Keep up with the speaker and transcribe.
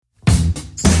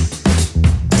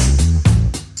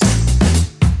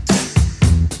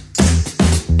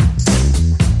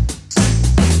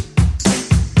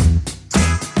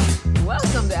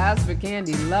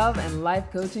Candy, love and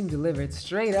life coaching delivered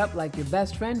straight up like your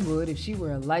best friend would if she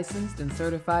were a licensed and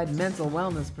certified mental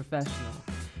wellness professional.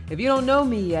 If you don't know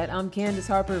me yet, I'm Candace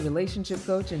Harper, relationship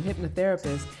coach and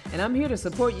hypnotherapist, and I'm here to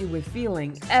support you with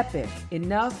feeling epic,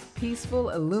 enough,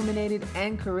 peaceful, illuminated,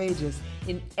 and courageous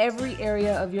in every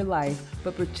area of your life,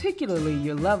 but particularly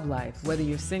your love life, whether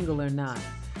you're single or not.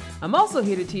 I'm also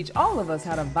here to teach all of us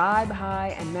how to vibe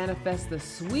high and manifest the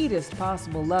sweetest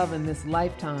possible love in this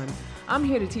lifetime. I'm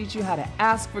here to teach you how to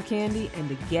ask for candy and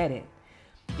to get it.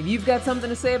 If you've got something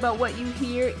to say about what you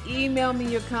hear, email me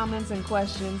your comments and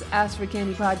questions,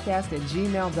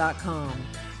 askforcandypodcast@gmail.com.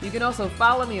 You can also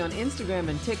follow me on Instagram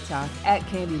and TikTok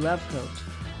 @CandyLoveCoach.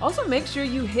 Also, make sure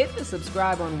you hit the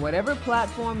subscribe on whatever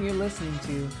platform you're listening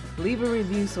to. Leave a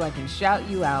review so I can shout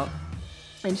you out.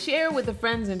 And share with the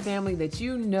friends and family that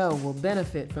you know will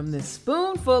benefit from this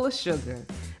spoonful of sugar.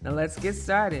 Now let's get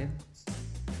started.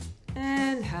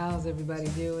 And how's everybody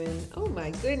doing? Oh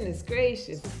my goodness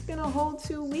gracious. It's been a whole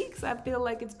 2 weeks. I feel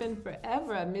like it's been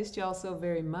forever. I missed y'all so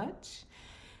very much.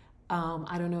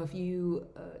 I don't know if you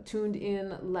tuned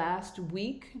in last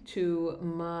week to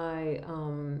my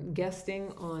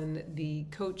guesting on the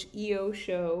Coach EO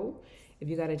show. If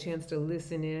you got a chance to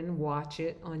listen in, watch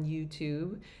it on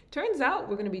YouTube. Turns out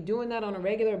we're going to be doing that on a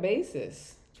regular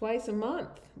basis, twice a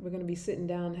month. We're going to be sitting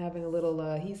down having a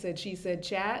little he said, she said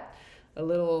chat, a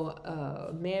little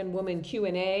man-woman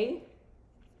Q&A.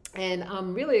 And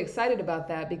I'm really excited about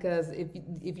that because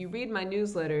if you read my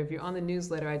newsletter, if you're on the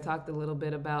newsletter, I talked a little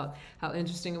bit about how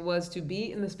interesting it was to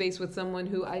be in the space with someone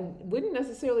who I wouldn't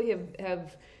necessarily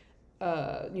have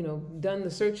done the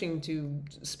searching to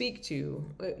speak to.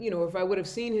 If I would have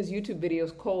seen his YouTube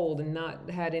videos cold and not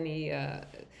had any a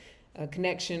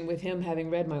connection with him having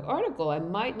read my article, I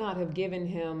might not have given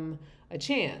him a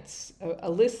chance, a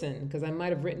listen, because I might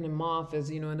have written him off as,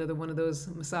 another one of those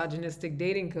misogynistic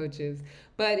dating coaches.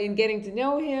 But in getting to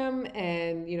know him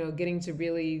and, getting to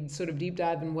really sort of deep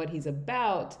dive in what he's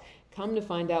about, come to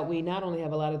find out we not only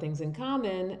have a lot of things in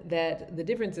common, that the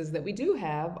differences that we do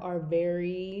have are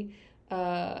very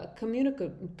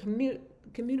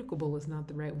communicable is not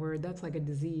the right word. That's like a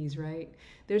disease, right?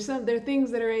 There are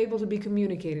things that are able to be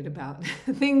communicated about,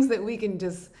 things that we can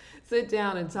just sit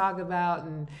down and talk about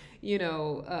and,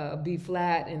 be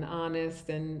flat and honest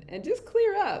and just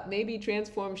clear up, maybe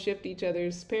transform, shift each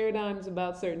other's paradigms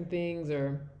about certain things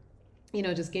or,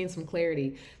 just gain some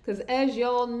clarity. Because as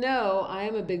y'all know, I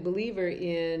am a big believer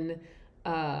in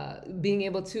being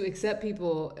able to accept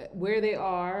people where they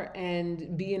are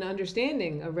and be an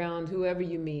understanding around whoever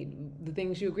you meet, the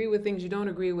things you agree with, things you don't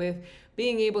agree with,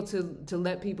 being able to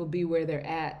let people be where they're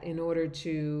at in order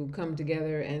to come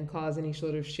together and cause any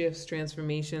sort of shifts,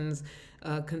 transformations,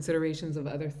 considerations of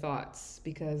other thoughts.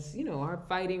 Because, our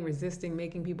fighting, resisting,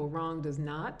 making people wrong does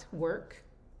not work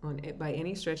by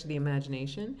any stretch of the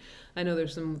imagination. I know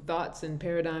there's some thoughts and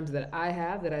paradigms that I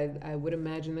have that I would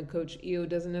imagine that Coach EO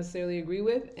doesn't necessarily agree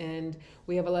with, and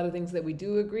we have a lot of things that we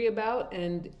do agree about.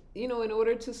 And in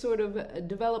order to sort of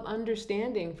develop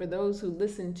understanding for those who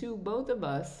listen to both of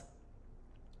us,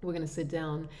 we're going to sit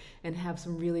down and have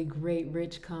some really great,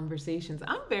 rich conversations.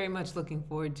 I'm very much looking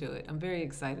forward to it. I'm very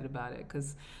excited about it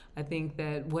because I think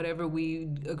that whatever we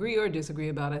agree or disagree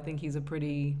about, I think he's a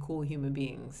pretty cool human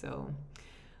being. So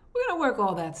we're going to work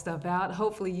all that stuff out.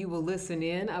 Hopefully you will listen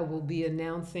in. I will be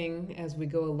announcing as we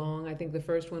go along. I think the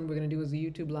first one we're going to do is a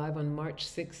YouTube Live on March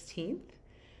 16th.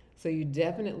 So you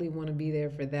definitely want to be there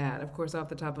for that. Of course, off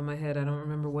the top of my head, I don't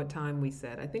remember what time we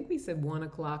said. I think we said 1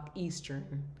 o'clock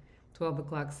Eastern, 12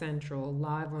 o'clock Central,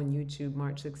 live on YouTube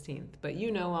March 16th. But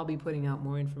I'll be putting out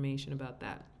more information about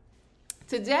that.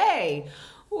 Today,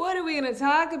 what are we going to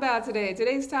talk about today?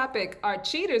 Today's topic, are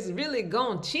cheaters really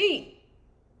gonna cheat?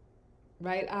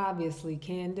 Right? Obviously,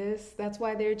 Candace. That's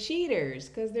why they're cheaters,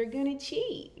 because they're going to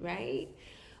cheat, right?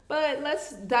 But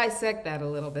let's dissect that a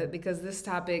little bit because this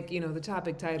topic, the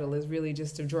topic title is really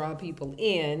just to draw people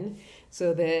in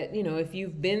so that, if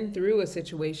you've been through a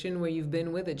situation where you've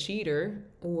been with a cheater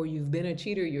or you've been a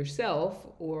cheater yourself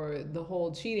or the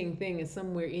whole cheating thing is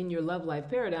somewhere in your love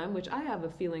life paradigm, which I have a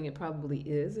feeling it probably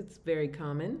is. It's very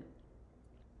common.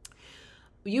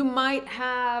 You might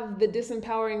have the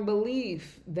disempowering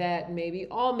belief that maybe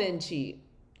all men cheat,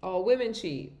 all women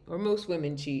cheat, or most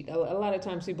women cheat. A lot of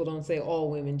times people don't say all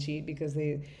women cheat because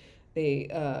they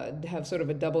have sort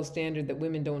of a double standard that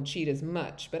women don't cheat as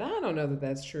much. But I don't know that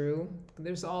that's true.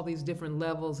 There's all these different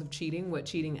levels of cheating, what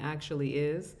cheating actually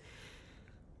is.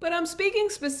 But I'm speaking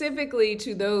specifically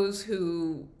to those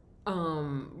who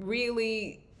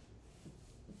really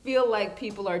feel like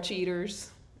people are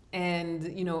cheaters and,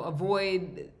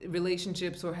 avoid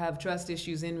relationships or have trust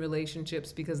issues in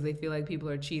relationships because they feel like people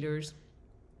are cheaters.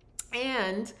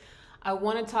 And I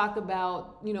want to talk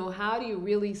about, how do you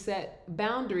really set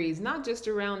boundaries, not just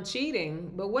around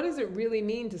cheating, but what does it really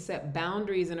mean to set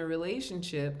boundaries in a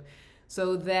relationship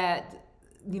so that,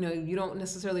 you don't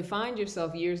necessarily find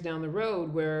yourself years down the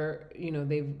road where,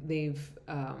 they've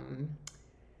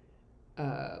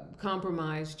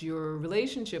compromised your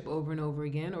relationship over and over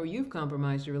again, or you've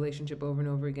compromised your relationship over and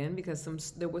over again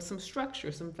because there was some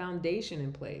structure, some foundation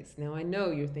in place. Now, I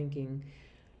know you're thinking,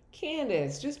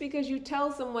 Candace, just because you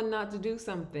tell someone not to do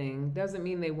something doesn't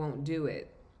mean they won't do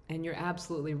it. And you're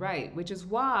absolutely right, which is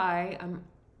why I'm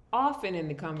often in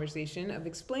the conversation of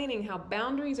explaining how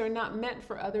boundaries are not meant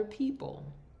for other people.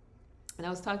 And I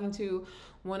was talking to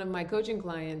one of my coaching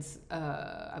clients,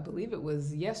 I believe it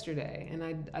was yesterday,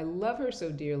 and I love her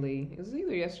so dearly. It was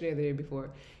either yesterday or the day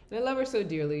before. And I love her so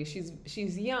dearly.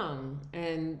 She's young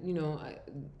and,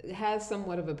 has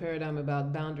somewhat of a paradigm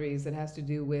about boundaries that has to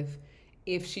do with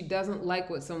if she doesn't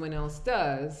like what someone else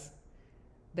does,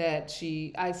 that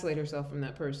she isolate herself from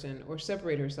that person or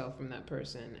separate herself from that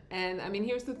person. And I mean,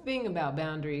 here's the thing about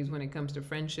boundaries when it comes to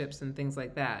friendships and things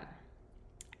like that.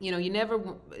 You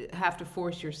never have to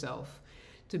force yourself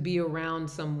to be around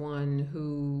someone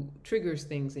who triggers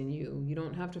things in you. You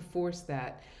don't have to force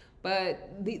that.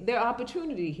 But the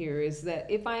opportunity here is that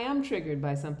if I am triggered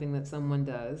by something that someone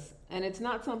does, and it's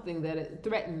not something that it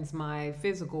threatens my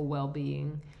physical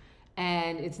well-being,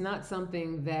 and it's not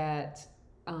something that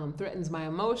threatens my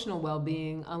emotional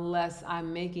well-being unless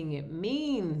I'm making it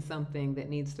mean something that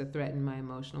needs to threaten my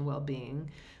emotional well-being,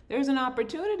 there's an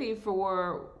opportunity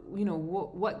for,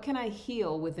 what can I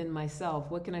heal within myself?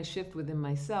 What can I shift within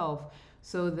myself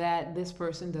so that this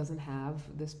person doesn't have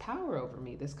this power over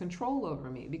me, this control over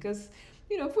me? Because,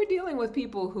 if we're dealing with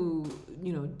people who,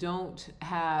 don't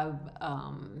have,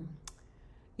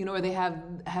 or they have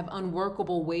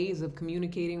unworkable ways of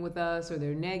communicating with us, or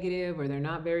they're negative, or they're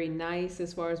not very nice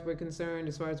as far as we're concerned,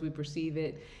 as far as we perceive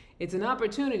it. It's an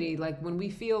opportunity, like when we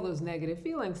feel those negative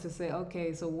feelings, to say,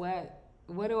 okay, so what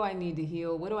do I need to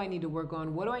heal? What do I need to work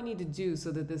on? What do I need to do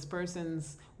so that this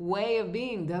person's way of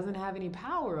being doesn't have any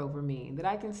power over me? That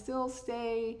I can still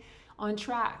stay on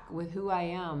track with who I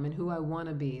am and who I want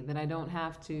to be, that I don't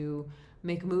have to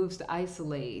make moves to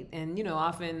isolate. And,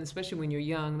 often, especially when you're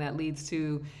young, that leads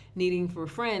to needing for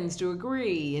friends to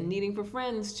agree and needing for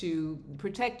friends to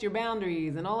protect your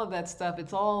boundaries and all of that stuff.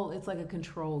 It's like a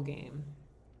control game.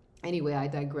 Anyway, I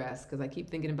digress because I keep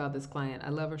thinking about this client. I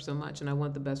love her so much and I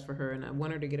want the best for her and I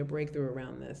want her to get a breakthrough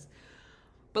around this.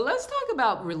 But let's talk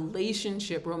about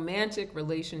romantic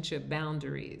relationship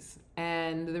boundaries.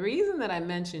 And the reason that I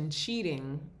mentioned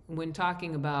cheating when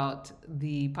talking about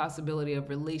the possibility of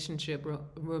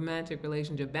romantic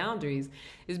relationship boundaries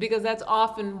is because that's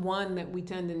often one that we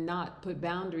tend to not put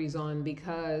boundaries on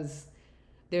because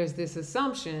there's this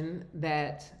assumption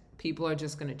that people are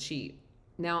just going to cheat.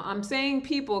 Now, I'm saying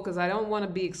people because I don't want to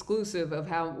be exclusive of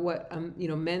what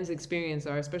men's experience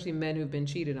are, especially men who've been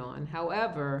cheated on.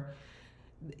 However,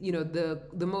 the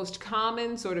most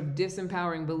common sort of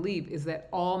disempowering belief is that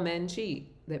all men cheat,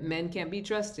 that men can't be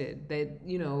trusted, that,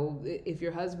 if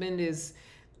your husband is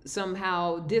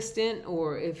somehow distant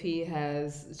or if he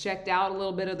has checked out a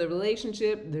little bit of the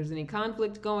relationship, there's any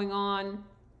conflict going on,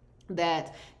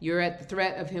 that you're at the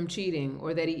threat of him cheating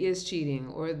or that he is cheating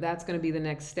or that's going to be the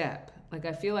next step. Like,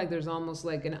 I feel like there's almost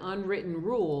like an unwritten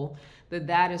rule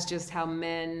that is just how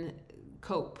men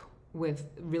cope with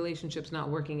relationships not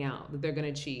working out, that they're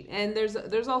going to cheat. And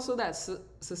there's also that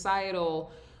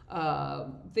societal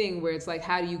thing where it's like,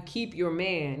 how do you keep your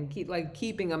man,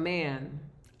 keeping a man.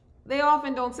 They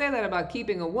often don't say that about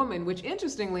keeping a woman, which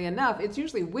interestingly enough, it's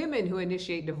usually women who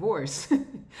initiate divorce.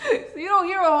 So you don't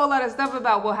hear a whole lot of stuff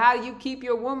about, well, how do you keep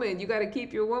your woman? You got to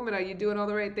keep your woman. Are you doing all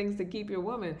the right things to keep your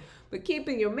woman? But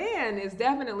keeping your man is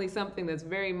definitely something that's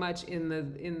very much in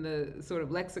the sort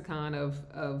of lexicon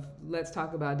of let's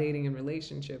talk about dating and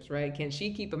relationships, right? Can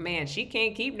she keep a man? She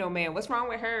can't keep no man. What's wrong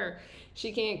with her?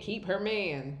 She can't keep her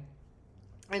man.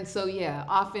 And so, yeah,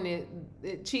 often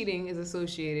cheating is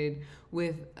associated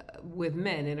with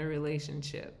men in a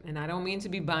relationship. And I don't mean to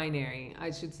be binary.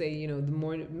 I should say, the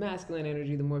more masculine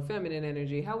energy, the more feminine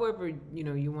energy, however,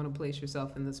 you want to place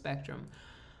yourself in the spectrum.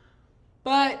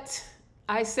 But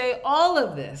I say all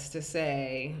of this to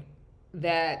say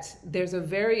that there's a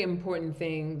very important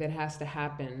thing that has to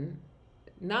happen.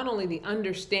 Not only the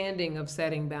understanding of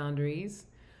setting boundaries,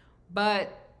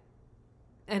 but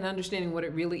and understanding what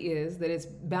it really is, that it's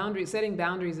setting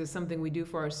boundaries is something we do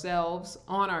for ourselves,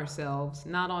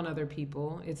 not on other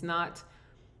people. It's not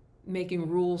making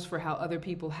rules for how other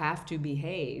people have to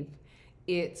behave.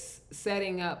 It's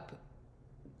setting up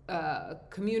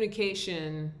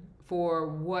communication for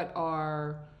what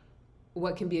are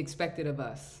what can be expected of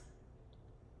us,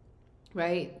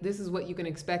 right? This is what you can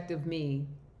expect of me.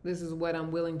 This is what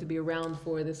I'm willing to be around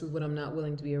for. This is what I'm not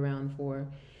willing to be around for.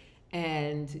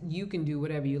 And you can do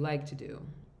whatever you like to do.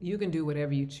 You can do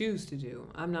whatever you choose to do.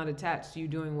 I'm not attached to you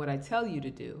doing what I tell you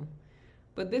to do.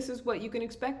 But this is what you can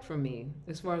expect from me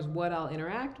as far as what I'll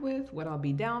interact with, what I'll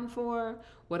be down for,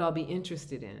 what I'll be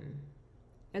interested in.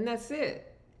 And that's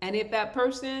it. And if that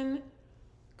person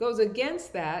goes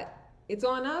against that, it's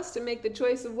on us to make the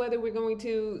choice of whether we're going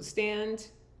to stand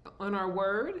on our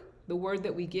word, the word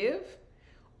that we give,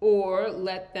 or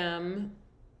let them,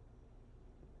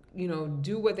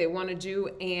 do what they want to do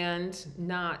and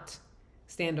not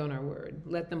stand on our word.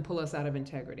 Let them pull us out of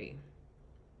integrity.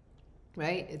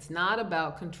 Right? It's not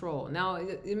about control. Now,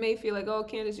 it may feel like, oh,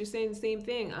 Candace, you're saying the same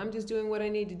thing. I'm just doing what I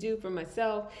need to do for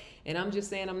myself, and I'm just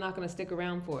saying I'm not going to stick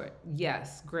around for it.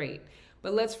 Yes, great.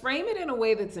 But let's frame it in a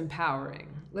way that's empowering.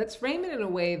 Let's frame it in a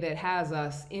way that has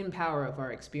us in power of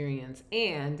our experience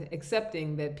and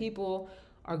accepting that people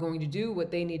are going to do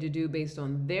what they need to do based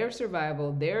on their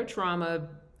survival, their trauma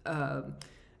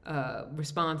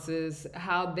responses,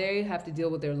 how they have to deal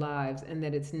with their lives, and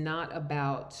that it's not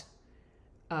about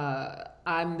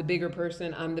I'm the bigger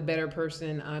person, I'm the better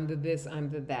person, I'm the this, I'm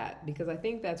the that. Because I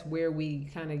think that's where we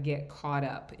kind of get caught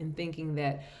up in thinking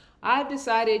that I've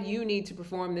decided you need to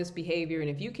perform this behavior, and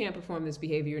if you can't perform this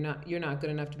behavior, you're not good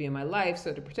enough to be in my life.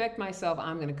 So to protect myself,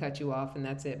 I'm going to cut you off, and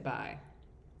that's it. Bye.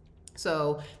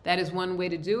 So that is one way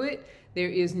to do it. There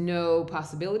is no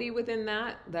possibility within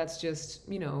that. That's just,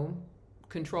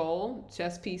 control,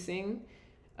 chess piecing.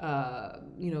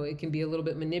 It can be a little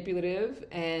bit manipulative,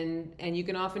 and you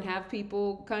can often have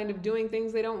people kind of doing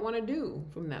things they don't want to do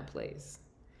from that place.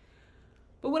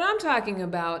 But what I'm talking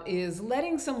about is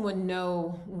letting someone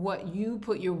know what you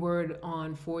put your word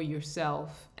on for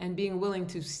yourself and being willing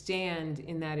to stand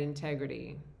in that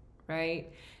integrity,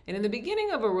 right? And in the beginning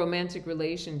of a romantic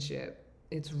relationship,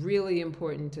 it's really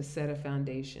important to set a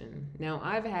foundation. Now,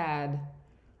 I've had,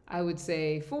 I would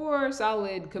say, 4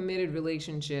 solid committed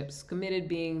relationships. Committed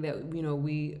being that,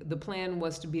 the plan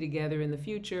was to be together in the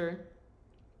future.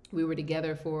 We were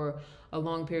together for a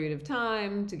long period of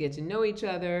time to get to know each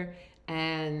other.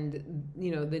 And,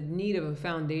 the need of a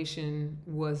foundation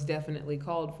was definitely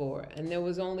called for. And there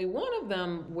was only one of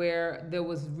them where there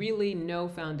was really no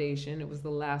foundation. It was the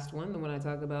last one, the one I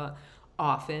talk about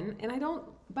often. And I don't,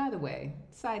 by the way,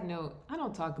 side note, I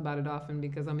don't talk about it often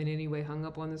because I'm in any way hung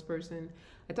up on this person.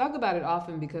 I talk about it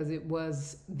often because it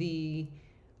was the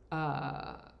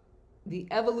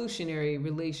evolutionary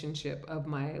relationship of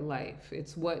my life.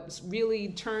 It's what really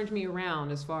turned me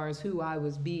around as far as who I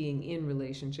was being in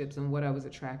relationships and what I was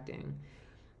attracting.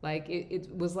 Like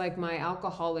it was like my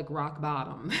alcoholic rock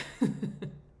bottom.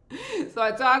 So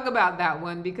I talk about that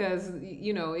one because,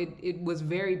 it was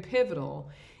very pivotal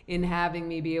in having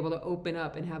me be able to open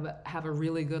up and have a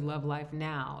really good love life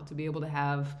now, to be able to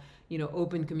have,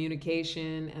 open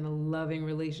communication and a loving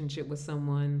relationship with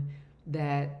someone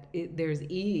that there's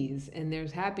ease and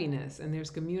there's happiness and there's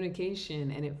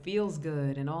communication and it feels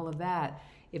good and all of that.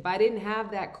 If I didn't have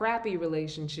that crappy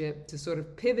relationship to sort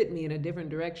of pivot me in a different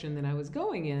direction than I was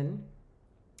going in,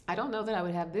 I don't know that I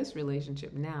would have this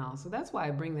relationship now. So that's why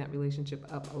I bring that relationship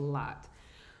up a lot.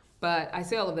 But I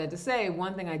say all of that to say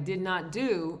one thing I did not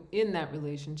do in that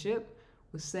relationship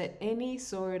was set any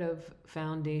sort of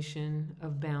foundation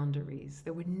of boundaries.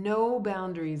 There were no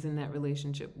boundaries in that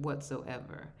relationship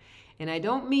whatsoever. And I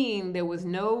don't mean there was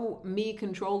no me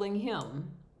controlling him,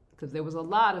 because there was a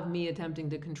lot of me attempting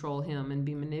to control him and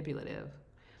be manipulative.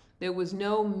 There was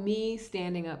no me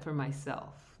standing up for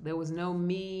myself. There was no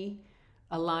me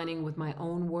aligning with my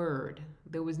own word.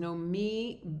 There was no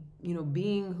me,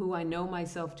 being who I know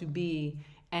myself to be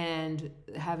and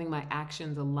having my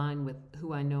actions align with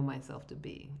who I know myself to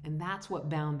be. And that's what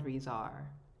boundaries are.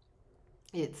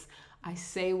 It's, I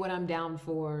say what I'm down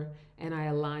for and I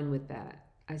align with that.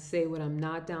 I say what I'm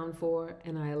not down for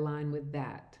and I align with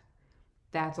that.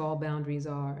 That's all boundaries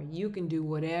are. You can do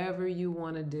whatever you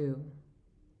want to do.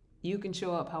 You can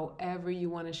show up however you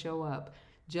want to show up.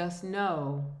 Just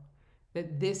know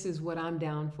that this is what I'm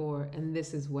down for and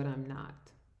this is what I'm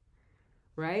not.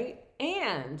 Right?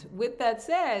 And with that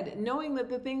said, knowing that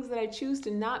the things that I choose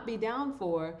to not be down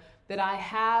for, that I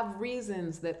have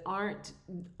reasons that aren't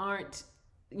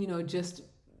just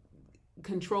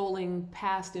controlling,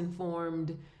 past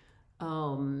informed,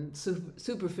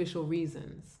 superficial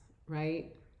reasons,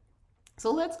 right?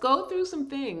 So let's go through some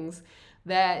things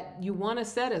that you want to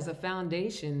set as a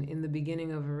foundation in the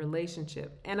beginning of a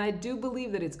relationship. And I do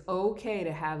believe that it's okay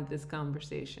to have this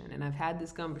conversation. And I've had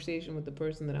this conversation with the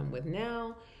person that I'm with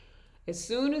now. As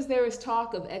soon as there is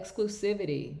talk of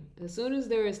exclusivity, as soon as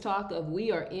there is talk of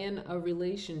we are in a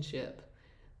relationship,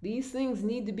 these things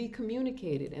need to be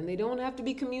communicated, and they don't have to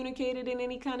be communicated in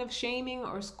any kind of shaming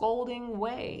or scolding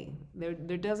way. There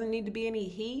doesn't need to be any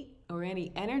heat or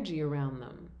any energy around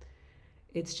them.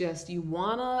 It's just you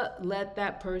want to let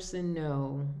that person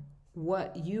know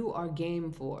what you are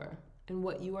game for and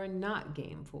what you are not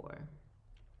game for.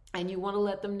 And you want to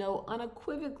let them know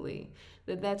unequivocally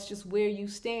that that's just where you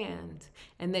stand,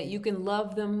 and that you can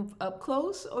love them up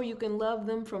close or you can love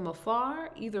them from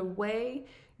afar. Either way,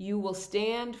 you will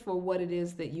stand for what it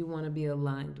is that you want to be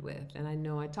aligned with. And I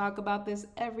know I talk about this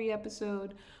every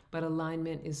episode, but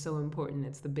alignment is so important.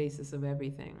 It's the basis of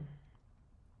everything.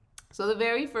 So the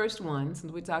very first one,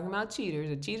 since we're talking about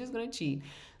cheaters, a cheater's going to cheat.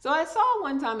 So I saw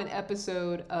one time an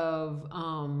episode of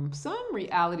some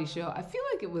reality show. I feel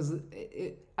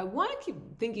like I want to keep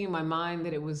thinking in my mind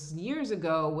that it was years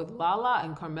ago with Lala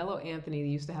and Carmelo Anthony. They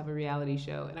used to have a reality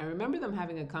show. And I remember them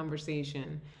having a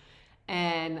conversation.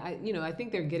 And I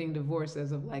think they're getting divorced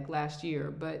as of like last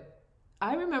year. But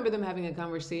I remember them having a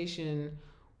conversation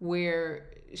where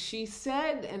she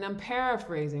said, and I'm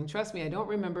paraphrasing, trust me, I don't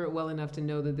remember it well enough to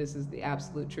know that this is the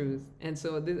absolute truth. And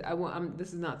so this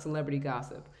is not celebrity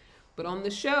gossip. But on the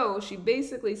show, she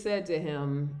basically said to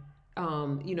him,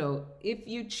 if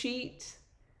you cheat,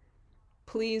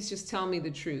 please just tell me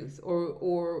the truth.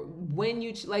 Or when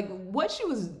you, like what she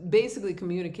was basically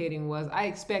communicating was, I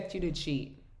expect you to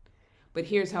cheat, but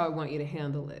here's how I want you to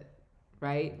handle it.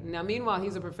 Right? Now, meanwhile,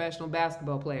 he's a professional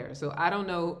basketball player. So I don't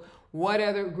know what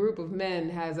other group of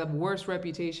men has a worse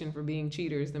reputation for being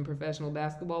cheaters than professional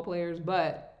basketball players.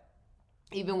 But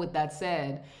even with that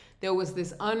said, there was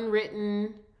this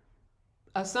unwritten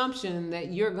assumption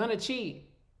that you're going to cheat,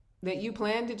 that you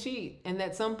plan to cheat, and that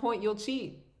at some point you'll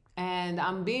cheat. And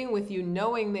I'm being with you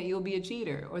knowing that you'll be a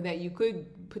cheater, or that you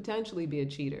could potentially be a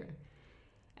cheater.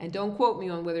 And don't quote me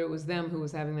on whether it was them who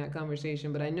was having that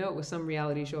conversation, but I know it was some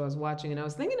reality show I was watching. And I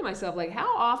was thinking to myself, like,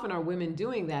 how often are women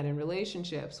doing that in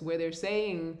relationships where they're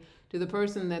saying to the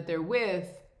person that they're with,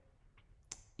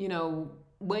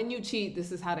 when you cheat,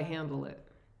 this is how to handle it.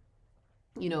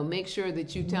 Make sure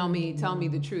that you tell me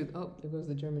the truth. Oh, there goes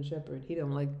the German Shepherd. He don't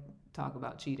like talk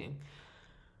about cheating.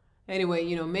 Anyway,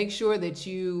 make sure that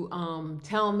you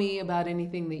tell me about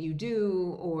anything that you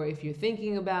do, or if you're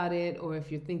thinking about it, or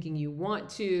if you're thinking you want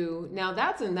to. Now,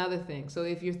 that's another thing. So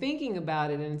if you're thinking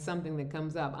about it and it's something that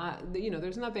comes up,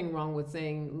 there's nothing wrong with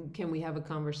saying, can we have a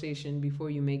conversation before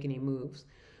you make any moves?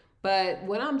 But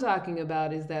what I'm talking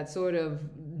about is that sort of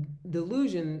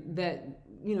delusion that,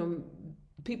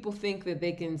 people think that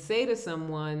they can say to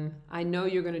someone, I know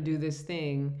you're going to do this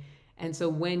thing, and so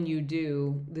when you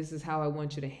do, this is how I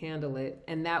want you to handle it.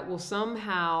 And that will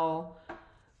somehow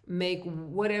make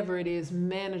whatever it is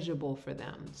manageable for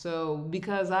them. So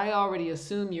because I already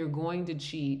assume you're going to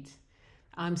cheat,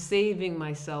 I'm saving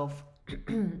myself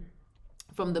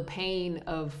from the pain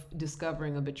of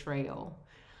discovering a betrayal.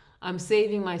 I'm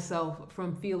saving myself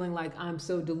from feeling like I'm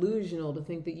so delusional to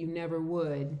think that you never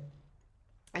would,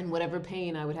 and whatever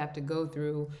pain I would have to go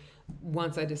through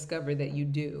once I discover that you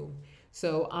do.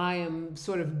 So I am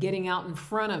sort of getting out in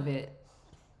front of it,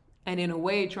 and in a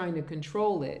way trying to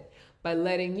control it by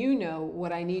letting you know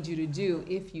what I need you to do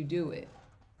if you do it.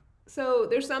 So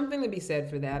there's something to be said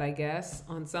for that, I guess.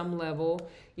 On some level,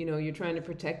 you're trying to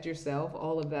protect yourself,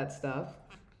 all of that stuff.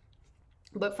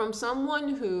 But from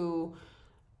someone who,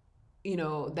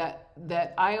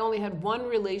 that I only had one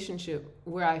relationship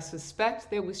where I suspect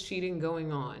there was cheating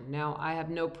going on. Now, I have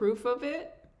no proof of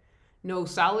it. No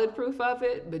solid proof of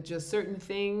it, but just certain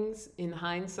things in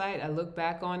hindsight. I look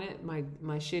back on it, my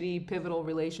shitty pivotal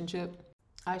relationship.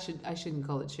 I shouldn't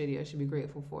call it shitty. I should be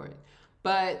grateful for it.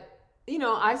 But,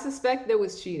 I suspect there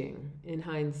was cheating in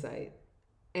hindsight.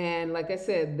 And like I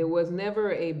said, there was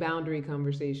never a boundary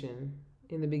conversation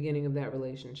in the beginning of that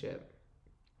relationship.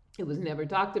 It was never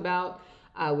talked about.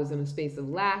 I was in a space of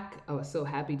lack. I was so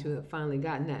happy to have finally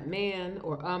gotten that man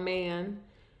or a man.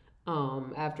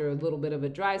 After a little bit of a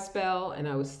dry spell, and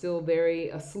I was still very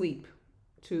asleep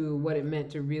to what it meant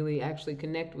to really actually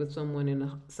connect with someone in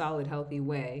a solid, healthy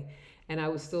way. And I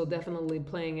was still definitely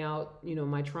playing out,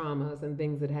 my traumas and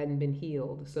things that hadn't been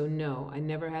healed. So no, I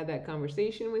never had that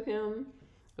conversation with him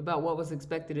about what was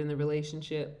expected in the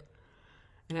relationship.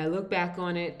 And I look back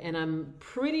on it, and I'm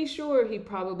pretty sure he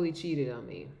probably cheated on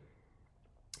me.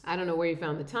 I don't know where he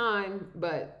found the time,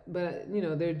 but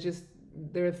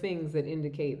there are things that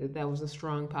indicate that was a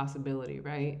strong possibility,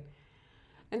 right?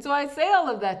 And so I say all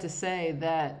of that to say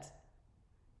that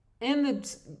in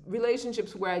the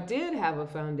relationships where I did have a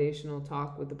foundational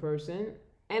talk with the person,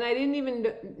 and I didn't even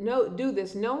do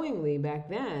this knowingly back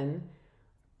then,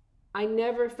 I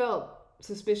never felt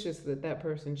suspicious that that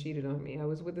person cheated on me. I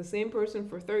was with the same person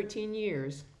for 13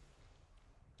 years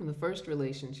in the first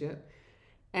relationship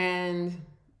and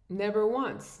never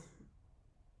once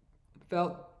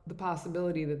felt the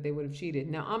possibility that they would have cheated.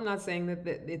 Now, I'm not saying that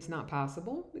it's not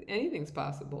possible. Anything's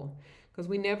possible because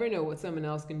we never know what someone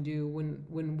else can do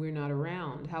when we're not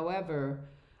around. However,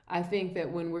 I think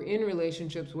that when we're in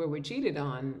relationships where we're cheated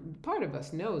on, part of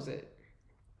us knows it.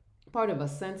 Part of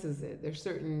us senses it. There's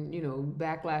certain,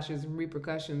 backlashes and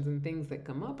repercussions and things that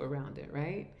come up around it,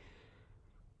 right?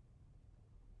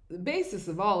 The basis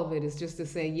of all of it is just to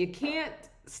say you can't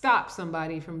stop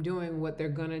somebody from doing what they're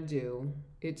going to do.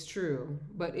 It's true.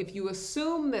 But if you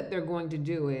assume that they're going to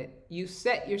do it, you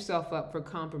set yourself up for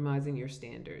compromising your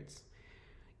standards.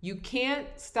 You can't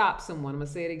stop someone, I'm going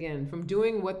to say it again, from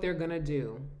doing what they're going to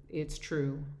do. It's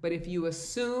true. But if you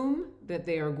assume that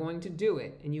they are going to do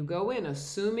it, and you go in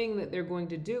assuming that they're going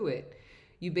to do it,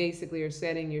 you basically are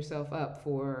setting yourself up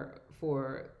for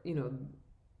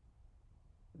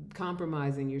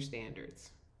compromising your standards,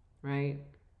 right?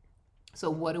 So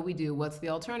what do? What's the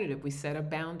alternative? We set a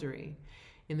boundary.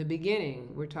 In the beginning,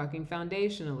 we're talking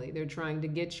foundationally. They're trying to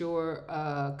get your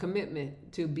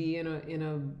commitment to be in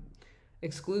a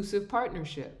exclusive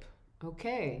partnership.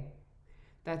 Okay,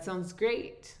 that sounds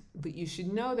great, but you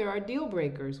should know there are deal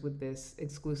breakers with this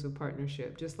exclusive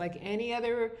partnership. Just like any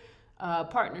other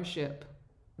partnership,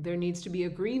 there needs to be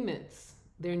agreements.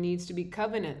 There needs to be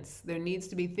covenants. There needs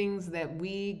to be things that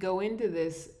we go into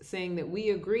this saying that we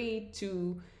agree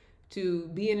to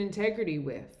be in integrity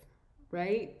with,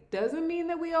 right? Doesn't mean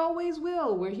that we always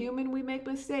will. We're human, we make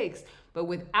mistakes. But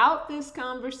without this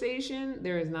conversation,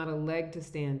 there is not a leg to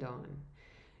stand on.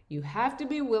 You have to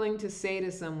be willing to say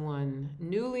to someone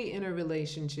newly in a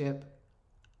relationship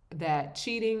that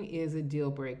cheating is a deal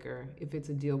breaker if it's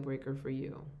a deal breaker for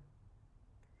you.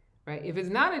 Right? If it's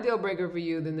not a deal breaker for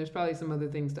you, then there's probably some other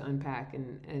things to unpack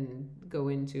and go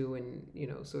into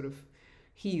and, sort of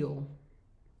heal.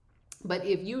 But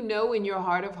if you know in your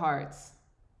heart of hearts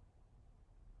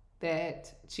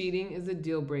that cheating is a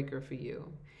deal breaker for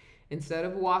you, instead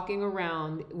of walking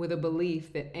around with a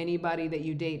belief that anybody that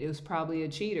you date is probably a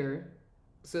cheater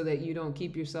so that you don't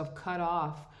keep yourself cut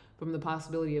off from the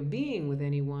possibility of being with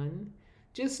anyone,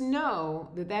 just know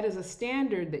that that is a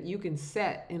standard that you can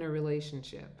set in a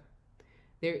relationship.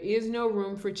 There is no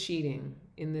room for cheating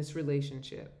in this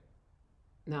relationship.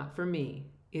 Not for me.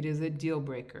 It is a deal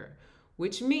breaker,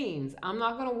 which means I'm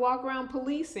not going to walk around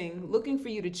policing, looking for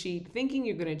you to cheat, thinking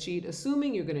you're going to cheat,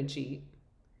 assuming you're going to cheat.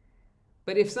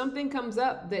 But if something comes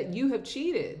up that you have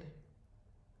cheated,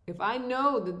 if I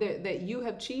know that you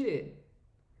have cheated,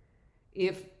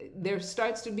 if there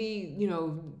starts to be,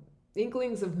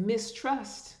 inklings of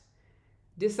mistrust,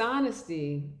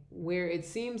 dishonesty, where it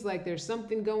seems like there's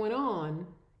something going on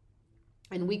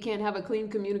and we can't have a clean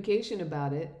communication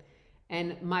about it,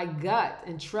 and my gut,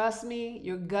 and trust me,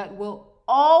 your gut will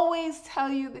always tell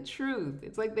you the truth.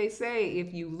 It's like they say,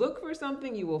 if you look for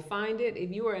something, you will find it. If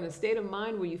you are in a state of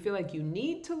mind where you feel like you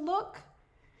need to look,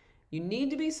 you need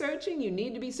to be searching, you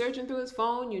need to be searching through his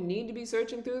phone, you need to be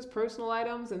searching through his personal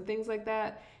items and things like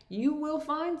that, you will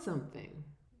find something.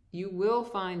 You will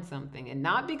find something. And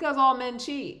not because all men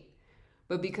cheat,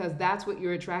 but because that's what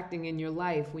you're attracting in your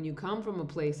life when you come from a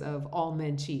place of all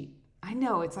men cheat. I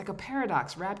know, it's like a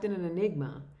paradox wrapped in an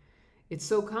enigma. It's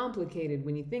so complicated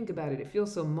when you think about it. It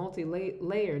feels so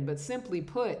multi-layered, but simply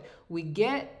put, we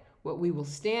get what we will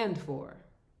stand for,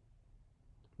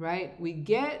 right? We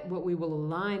get what we will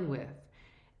align with.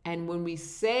 And when we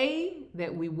say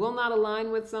that we will not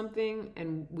align with something,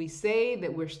 and we say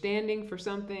that we're standing for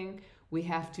something,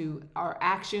 our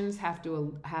actions have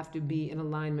to be in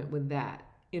alignment with that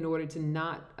in order to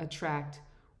not attract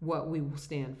what we will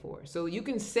stand for. So you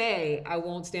can say, I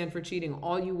won't stand for cheating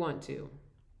all you want to.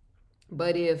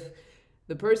 But if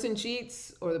the person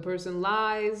cheats or the person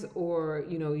lies, or,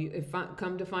 if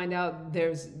come to find out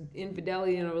there's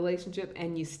infidelity in a relationship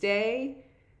and you stay,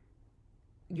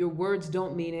 your words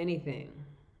don't mean anything.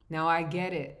 Now I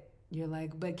get it. You're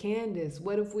like, but Candace,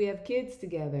 what if we have kids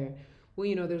together?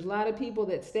 Well, there's a lot of people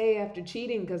that stay after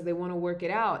cheating because they want to work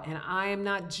it out. And I am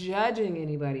not judging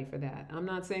anybody for that. I'm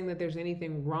not saying that there's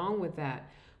anything wrong with that.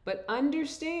 But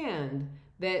understand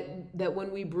that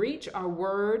when we breach our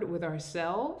word with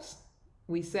ourselves,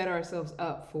 we set ourselves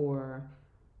up for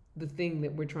the thing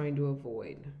that we're trying to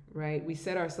avoid, right? We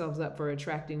set ourselves up for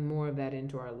attracting more of that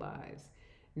into our lives.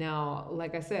 Now,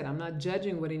 like I said, I'm not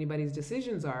judging what anybody's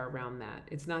decisions are around that.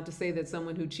 It's not to say that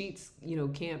someone who cheats,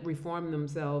 can't reform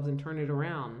themselves and turn it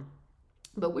around.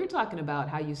 But we're talking about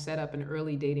how you set up an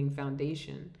early dating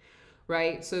foundation,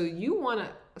 right? So you want to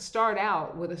start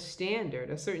out with a standard,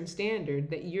 a certain standard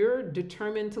that you're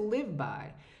determined to live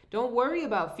by. Don't worry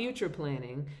about future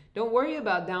planning. Don't worry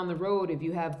about down the road if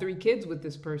you have 3 kids with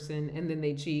this person and then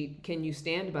they cheat, can you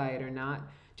stand by it or not?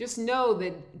 Just know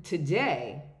that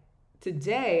today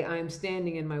I'm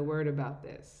standing in my word about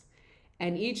this.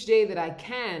 And each day that I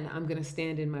can, I'm going to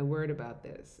stand in my word about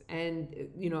this. And,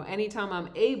 anytime I'm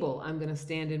able, I'm going to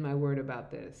stand in my word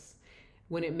about this.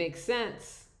 When it makes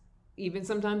sense, even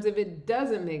sometimes if it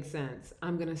doesn't make sense,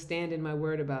 I'm going to stand in my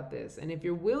word about this. And if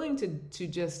you're willing to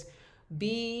just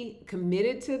be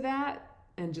committed to that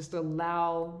and just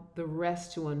allow the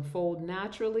rest to unfold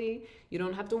naturally, you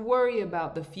don't have to worry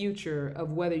about the future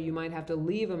of whether you might have to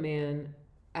leave a man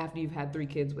after you've had 3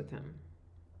 kids with him.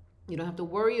 You don't have to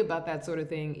worry about that sort of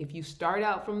thing if you start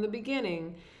out from the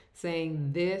beginning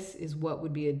saying, this is what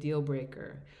would be a deal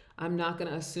breaker. I'm not going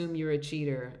to assume you're a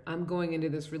cheater. I'm going into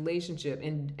this relationship,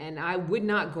 and I would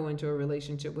not go into a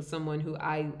relationship with someone who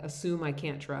I assume I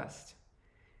can't trust.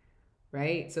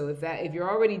 Right? So if you're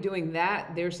already doing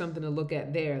that, there's something to look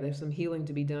at there. There's some healing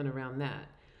to be done around that.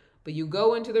 But you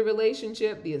go into the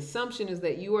relationship, the assumption is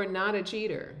that you are not a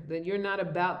cheater, that you're not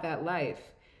about that life.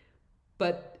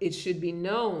 But it should be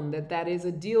known that that is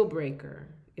a deal breaker.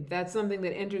 If that's something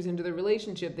that enters into the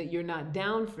relationship, that you're not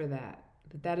down for that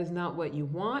that is not what you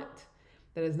want,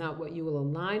 that is not what you will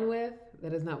align with,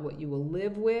 that is not what you will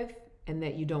live with, and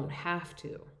that you don't have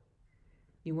to.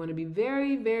 You want to be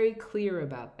very, very clear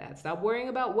about that. Stop worrying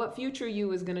about what future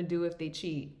you is going to do if they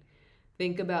cheat.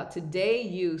 Think about today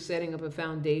you setting up a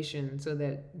foundation so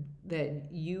that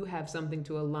you have something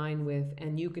to align with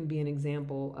and you can be an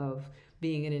example of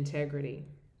being in integrity.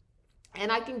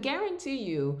 And I can guarantee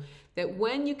you that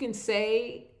when you can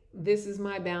say, this is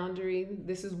my boundary,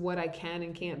 this is what I can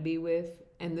and can't be with,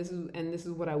 and this is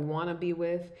what I want to be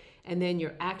with, and then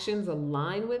your actions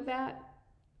align with that,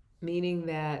 meaning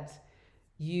that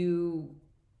you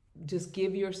just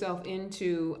give yourself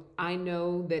into, I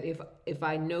know that if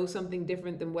I know something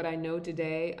different than what I know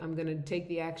today, I'm going to take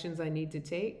the actions I need to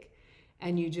take,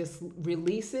 and you just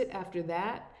release it after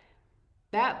that,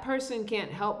 that person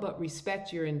can't help but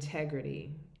respect your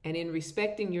integrity. And in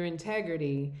respecting your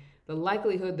integrity, the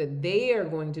likelihood that they are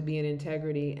going to be in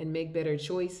integrity and make better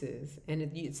choices, and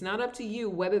it's not up to you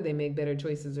whether they make better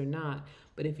choices or not,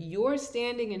 but if you're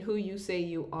standing in who you say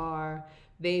you are,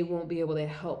 they won't be able to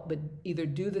help but either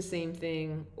do the same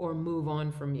thing or move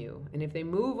on from you. And if they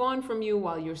move on from you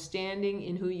while you're standing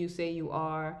in who you say you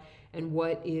are and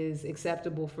what is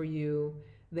acceptable for you,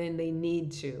 then they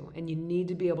need to, and you need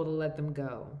to be able to let them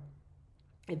go.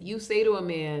 If you say to a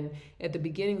man at the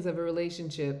beginnings of a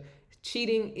relationship,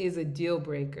 cheating is a deal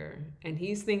breaker, and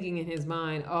he's thinking in his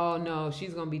mind, oh no,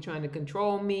 she's going to be trying to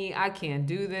control me, I can't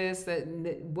do this,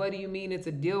 what do you mean it's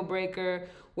a deal breaker?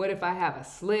 What if I have a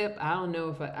slip? I don't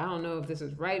know if this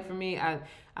is right for me.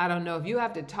 I don't know if you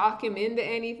have to talk him into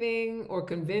anything or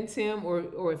convince him,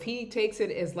 or if he takes it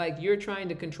as like you're trying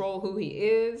to control who he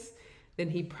is, then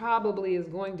he probably is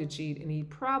going to cheat, and he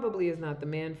probably is not the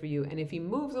man for you. And if he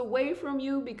moves away from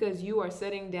you because you are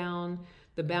setting down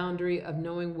the boundary of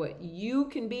knowing what you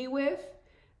can be with,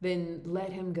 then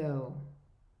let him go,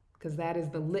 because that is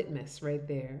the litmus right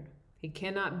there. He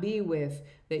cannot be with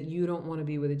that you don't want to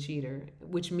be with a cheater,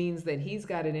 which means that he's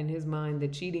got it in his mind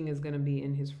that cheating is going to be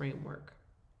in his framework,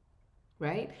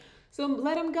 right? So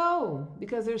let him go,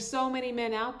 because there's so many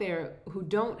men out there who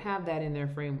don't have that in their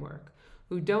framework,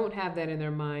 who don't have that in their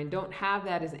mind, don't have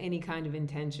that as any kind of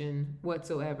intention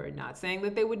whatsoever. Not saying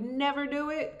that they would never do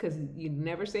it, because you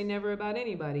never say never about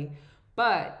anybody,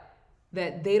 but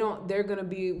that they're going to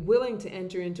be willing to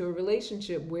enter into a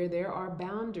relationship where there are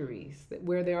boundaries,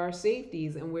 where there are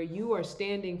safeties, and where you are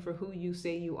standing for who you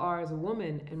say you are as a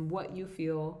woman and what you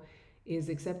feel is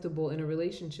acceptable in a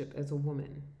relationship as a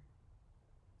woman,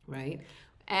 right?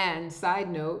 And side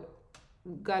note,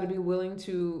 got to be willing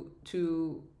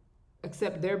to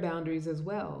accept their boundaries as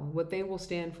well, what they will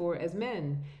stand for as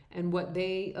men and what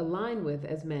they align with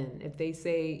as men. If they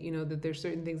say, that there's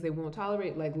certain things they won't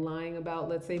tolerate, like lying about,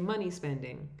 let's say, money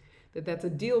spending, that's a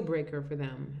deal breaker for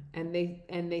them, and they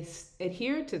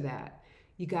adhere to that,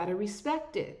 you got to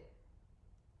respect it.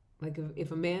 Like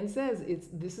if a man says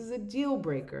this is a deal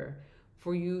breaker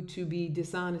for you to be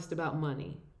dishonest about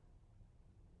money,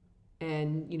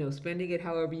 and spending it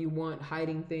however you want,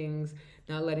 hiding things,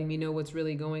 not letting me know what's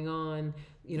really going on,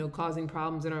 causing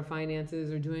problems in our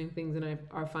finances or doing things in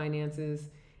our finances,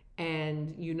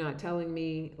 and you not telling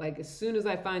me, like, as soon as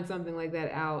I find something like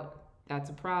that out,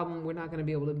 that's a problem, we're not going to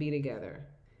be able to be together.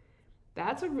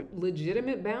 That's a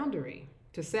legitimate boundary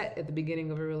to set at the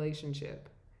beginning of a relationship.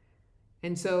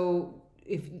 And so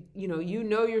if you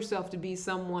know yourself to be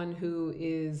someone who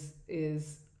is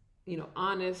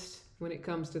honest when it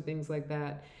comes to things like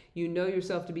that, you know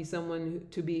yourself to be someone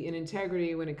to be in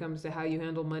integrity when it comes to how you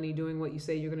handle money, doing what you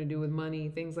say you're going to do with money,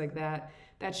 things like that,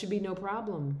 that should be no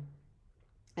problem.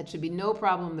 That should be no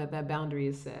problem that that boundary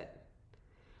is set.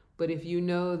 But if you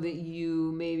know that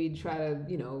you maybe try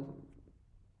to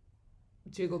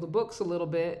jiggle the books a little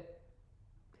bit,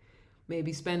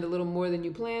 maybe spend a little more than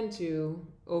you plan to,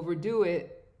 overdo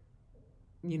it,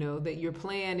 that your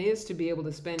plan is to be able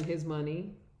to spend his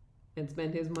money and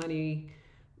spend his money,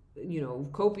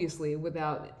 copiously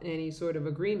without any sort of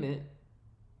agreement,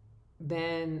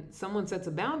 then someone sets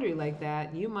a boundary like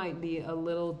that, you might be a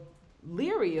little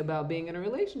leery about being in a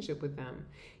relationship with them.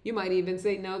 You might even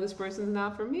say, no, this person's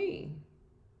not for me.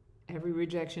 Every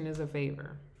rejection is a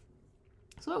favor.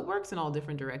 So it works in all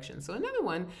different directions. So another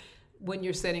one, when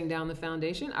you're setting down the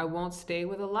foundation, I won't stay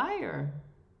with a liar.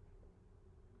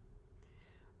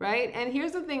 Right? And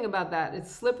here's the thing about that.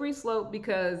 It's slippery slope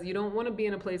because you don't want to be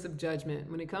in a place of judgment.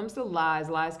 When it comes to lies,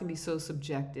 lies can be so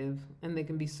subjective and they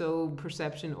can be so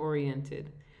perception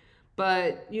oriented.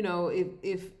 But,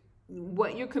 if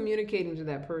what you're communicating to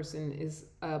that person is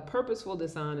purposeful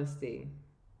dishonesty,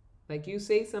 like you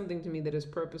say something to me that is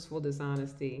purposeful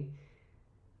dishonesty,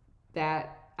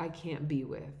 that I can't be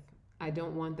with. I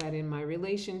don't want that in my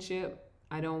relationship.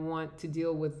 I don't want to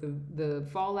deal with the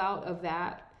fallout of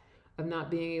that, of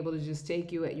not being able to just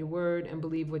take you at your word and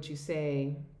believe what you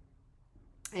say.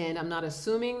 And I'm not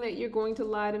assuming that you're going to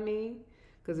lie to me,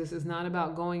 because this is not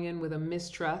about going in with a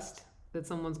mistrust that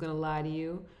someone's going to lie to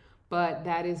you. But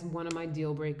that is one of my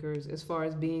deal breakers as far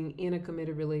as being in a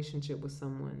committed relationship with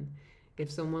someone. If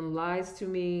someone lies to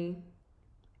me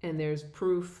and there's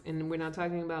proof, and we're not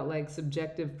talking about like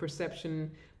subjective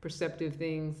perceptive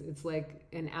things, it's like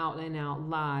an out and out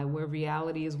lie where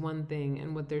reality is one thing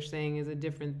and what they're saying is a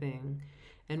different thing.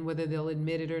 And whether they'll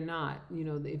admit it or not,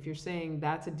 if you're saying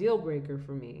that's a deal breaker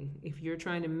for me, if you're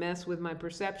trying to mess with my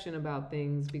perception about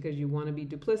things because you want to be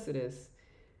duplicitous,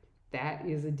 that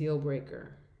is a deal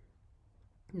breaker.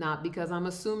 Not because I'm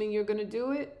assuming you're going to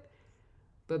do it,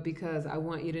 but because I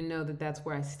want you to know that that's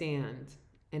where I stand.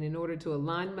 And in order to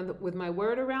align with my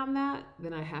word around that,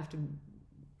 then I have to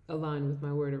align with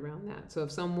my word around that. So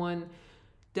if someone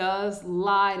does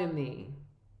lie to me,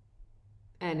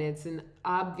 and it's an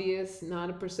obvious, not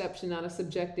a perception, not a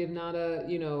subjective, not a,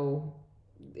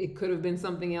 it could have been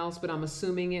something else, but I'm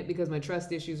assuming it because my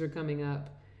trust issues are coming up.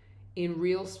 In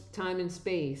real time and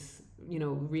space,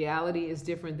 reality is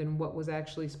different than what was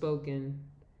actually spoken.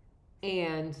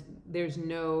 And there's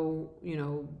no,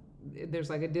 there's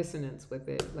like a dissonance with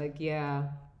it. Like, yeah,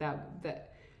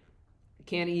 that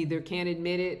can't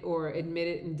admit it or admit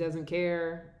it and doesn't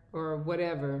care or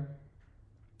whatever.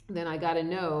 Then I got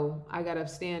to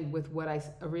stand with what I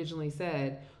originally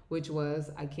said, which was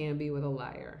I can't be with a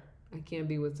liar. I can't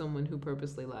be with someone who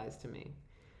purposely lies to me.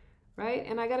 Right?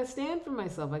 And I got to stand for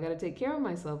myself. I got to take care of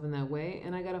myself in that way.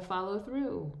 And I got to follow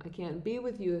through. I can't be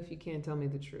with you if you can't tell me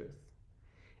the truth.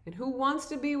 And who wants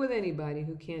to be with anybody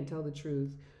who can't tell the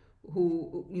truth?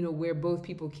 Where both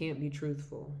people can't be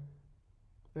truthful.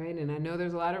 Right? And I know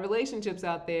there's a lot of relationships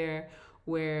out there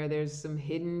where there's some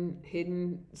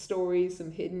hidden stories,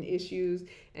 some hidden issues,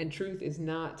 and truth is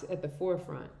not at the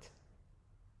forefront.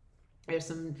 There's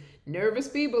some nervous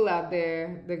people out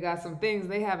there that got some things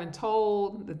they haven't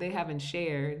told, that they haven't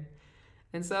shared.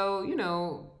 And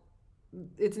so,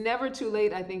 it's never too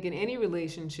late, I think, in any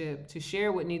relationship to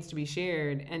share what needs to be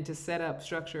shared and to set up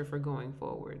structure for going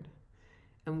forward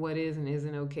and what is and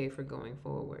isn't okay for going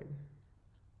forward.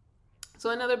 So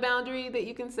another boundary that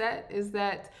you can set is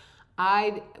that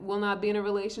I will not be in a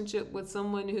relationship with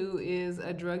someone who is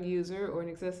a drug user or an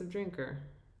excessive drinker.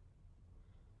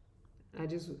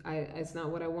 It's not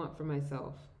what I want for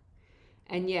myself.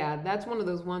 And yeah, that's one of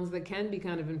those ones that can be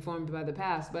kind of informed by the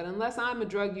past. But unless I'm a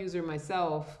drug user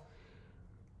myself,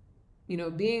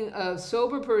 being a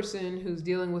sober person who's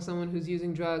dealing with someone who's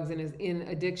using drugs and is in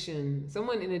addiction,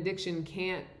 someone in addiction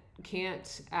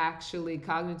can't actually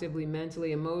cognitively,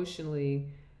 mentally, emotionally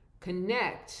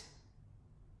connect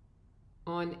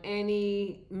on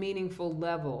any meaningful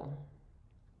level.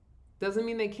 Doesn't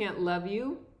mean they can't love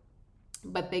you,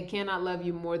 but they cannot love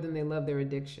you more than they love their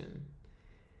addiction.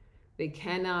 They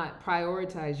cannot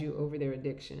prioritize you over their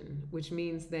addiction, which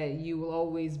means that you will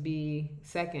always be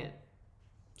second,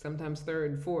 sometimes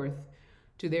third, fourth,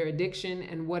 to their addiction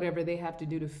and whatever they have to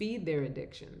do to feed their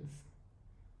addictions.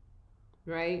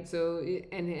 Right? So,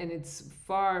 it's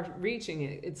far reaching.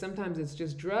 It's sometimes it's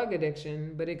just drug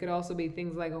addiction, but it could also be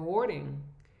things like a hoarding.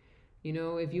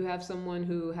 If you have someone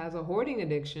who has a hoarding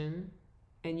addiction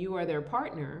and you are their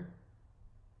partner,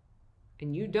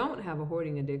 and you don't have a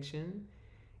hoarding addiction,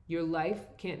 your life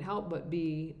can't help but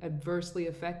be adversely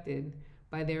affected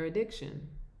by their addiction.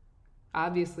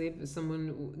 Obviously, if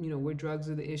someone, where drugs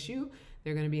are the issue,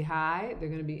 they're going to be high, they're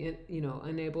going to be,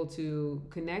 unable to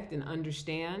connect and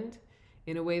understand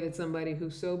in a way that somebody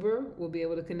who's sober will be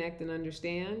able to connect and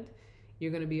understand.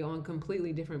 You're going to be on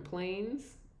completely different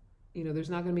planes. There's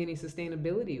not going to be any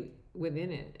sustainability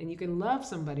within it. And you can love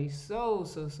somebody so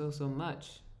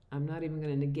much. I'm not even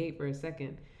going to negate for a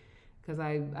second, because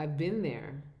I've been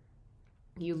there.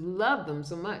 You love them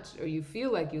so much, or you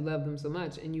feel like you love them so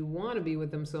much, and you want to be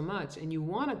with them so much, and you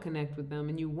want to connect with them,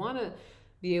 and you want to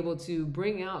be able to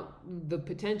bring out the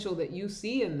potential that you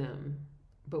see in them.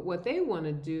 But what they want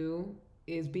to do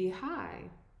is be high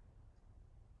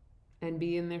and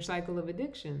be in their cycle of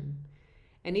addiction.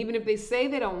 And even if they say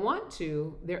they don't want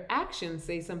to, their actions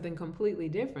say something completely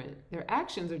different. Their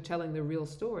actions are telling the real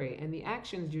story, and the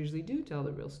actions usually do tell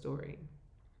the real story.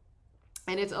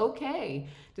 And it's okay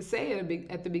to say it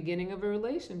at the beginning of a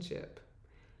relationship.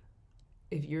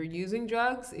 If you're using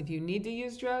drugs, if you need to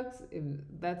use drugs, if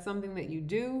that's something that you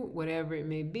do, whatever it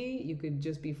may be, you could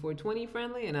just be 420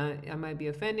 friendly, and I might be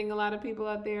offending a lot of people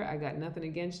out there. I got nothing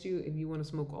against you. If you want to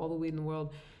smoke all the weed in the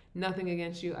world, nothing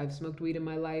against you. I've smoked weed in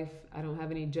my life. I don't have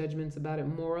any judgments about it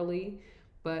morally,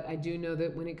 but I do know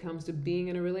that when it comes to being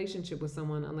in a relationship with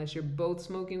someone, unless you're both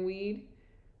smoking weed,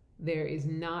 there is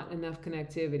not enough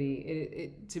connectivity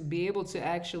to be able to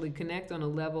actually connect on a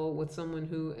level with someone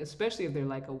who, especially if they're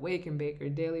like a wake and bake or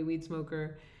daily weed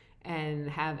smoker, and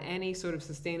have any sort of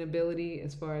sustainability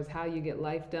as far as how you get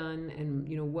life done, and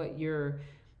what the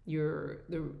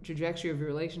trajectory of your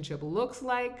relationship looks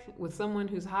like with someone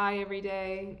who's high every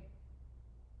day.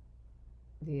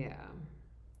 Yeah,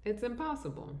 it's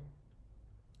impossible.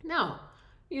 Now,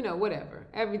 whatever.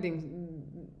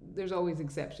 There's always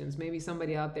exceptions. Maybe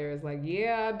somebody out there is like,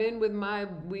 yeah, I've been with my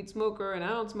weed smoker and I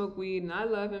don't smoke weed and I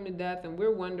love him to death and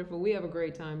we're wonderful. We have a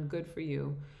great time. Good for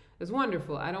you. It's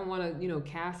wonderful. I don't want to,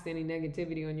 cast any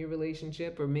negativity on your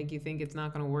relationship or make you think it's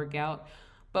not going to work out.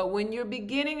 But when you're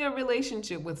beginning a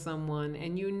relationship with someone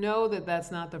and you know that that's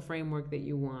not the framework that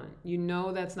you want,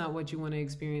 that's not what you want to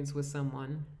experience with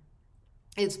someone,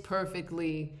 it's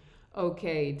perfectly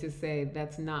okay to say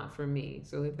that's not for me.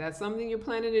 So if that's something you're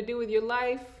planning to do with your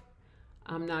life,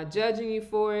 I'm not judging you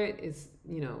for it. It's,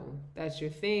 that's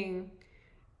your thing.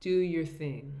 Do your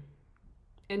thing.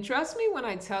 And trust me when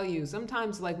I tell you,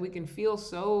 sometimes we can feel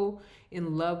so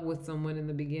in love with someone in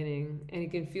the beginning, and it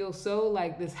can feel so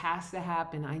like this has to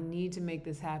happen. I need to make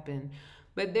this happen.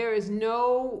 But there is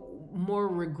no more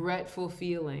regretful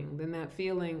feeling than that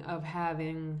feeling of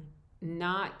having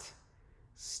not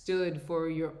stood for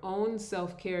your own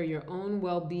self-care, your own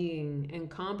well-being, and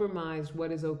compromised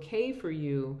what is okay for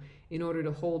you in order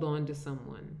to hold on to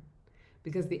someone.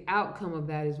 Because the outcome of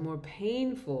that is more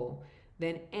painful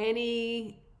than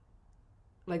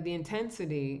the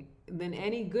intensity, than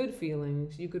any good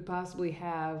feelings you could possibly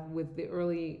have with the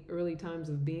early times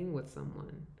of being with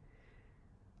someone.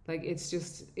 It's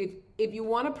just, if you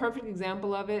want a perfect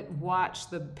example of it, watch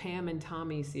the Pam and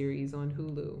Tommy series on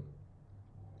Hulu.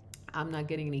 I'm not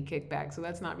getting any kickback, so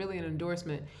that's not really an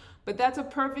endorsement, but that's a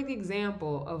perfect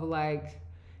example of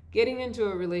getting into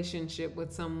a relationship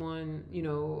with someone,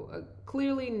 a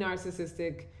clearly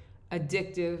narcissistic,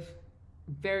 addictive,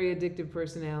 very addictive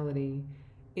personality,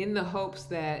 in the hopes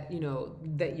that,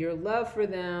 that your love for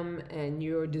them and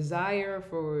your desire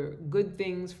for good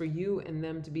things for you and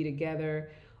them to be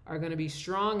together are going to be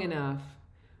strong enough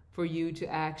for you to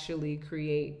actually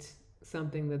create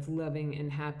something that's loving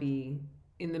and happy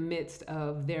in the midst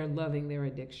of their loving their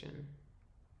addiction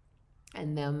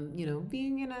and them,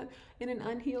 being in an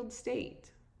unhealed state,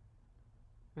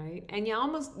 right? And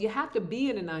you have to be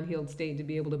in an unhealed state to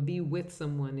be able to be with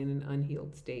someone in an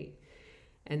unhealed state.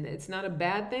 And it's not a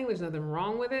bad thing. There's nothing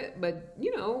wrong with it. But,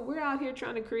 we're out here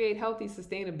trying to create healthy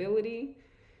sustainability.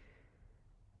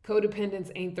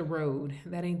 Codependence ain't the road.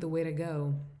 That ain't the way to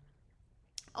go.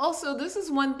 Also, this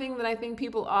is one thing that I think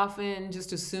people often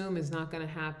just assume is not going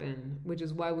to happen, which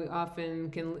is why we often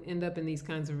can end up in these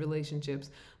kinds of relationships.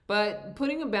 But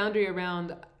putting a boundary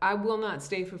around, I will not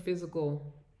stay for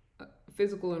physical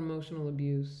or emotional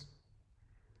abuse.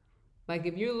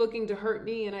 If you're looking to hurt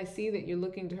me and I see that you're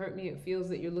looking to hurt me, it feels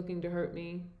that you're looking to hurt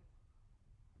me.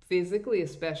 Physically,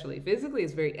 especially. Physically,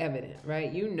 it's very evident, right?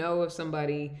 If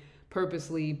somebody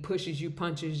purposely pushes you,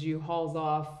 punches you, hauls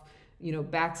off,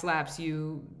 backslaps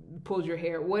you, pulls your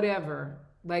hair, whatever.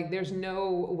 There's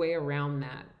no way around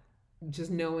that.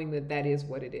 Just knowing that is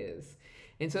what it is.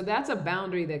 And so that's a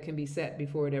boundary that can be set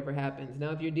before it ever happens. Now,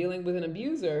 if you're dealing with an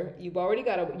abuser, you've already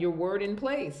got your word in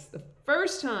place. The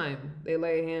first time they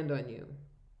lay a hand on you,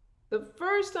 the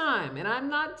first time, and I'm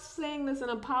not saying this in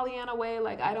a Pollyanna way,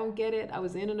 like I don't get it. I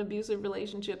was in an abusive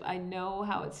relationship. I know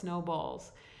how it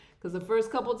snowballs. Because the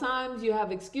first couple times you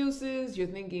have excuses, you're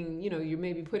thinking, you're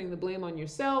maybe putting the blame on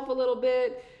yourself a little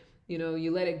bit.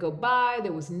 You let it go by.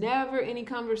 There was never any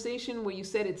conversation where you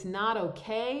said it's not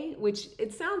okay, which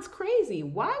it sounds crazy.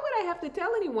 Why would I have to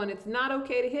tell anyone it's not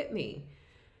okay to hit me?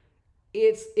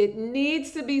 It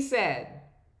needs to be said.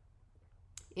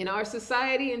 In our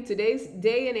society, in today's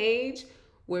day and age,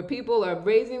 where people are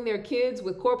raising their kids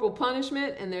with corporal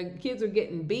punishment and their kids are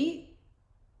getting beat,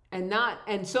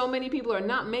 and so many people are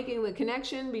not making the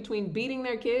connection between beating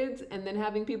their kids and then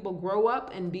having people grow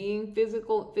up and being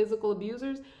physical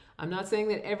abusers. I'm not saying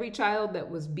that every child that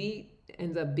was beat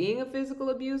ends up being a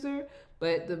physical abuser,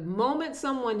 but the moment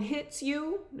someone hits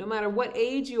you, no matter what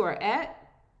age you are at,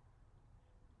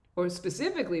 or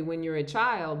specifically when you're a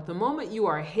child, the moment you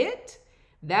are hit,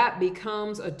 that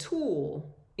becomes a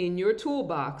tool in your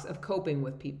toolbox of coping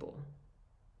with people.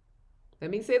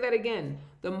 Let me say that again.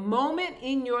 The moment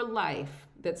in your life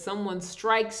that someone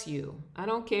strikes you, I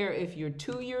don't care if you're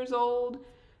 2 years old,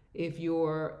 if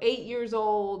you're 8 years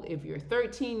old, if you're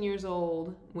 13 years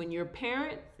old, when your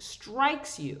parent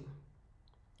strikes you,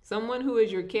 someone who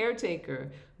is your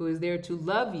caretaker, who is there to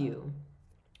love you,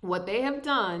 what they have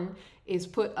done is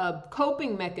put a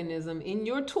coping mechanism in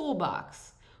your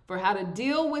toolbox for how to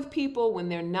deal with people when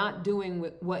they're not doing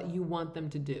what you want them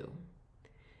to do.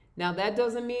 Now, that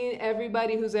doesn't mean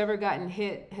everybody who's ever gotten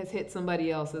hit has hit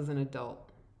somebody else as an adult.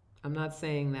 I'm not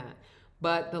saying that.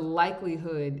 But the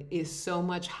likelihood is so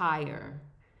much higher.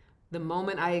 The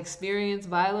moment I experienced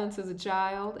violence as a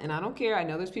child, and I don't care, I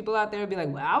know there's people out there who be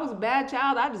like, well, I was a bad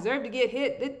child, I deserve to get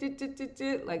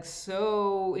hit, like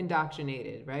so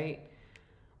indoctrinated, right?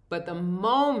 But the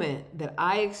moment that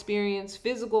I experience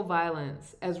physical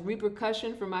violence as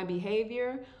repercussion for my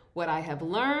behavior, what I have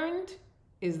learned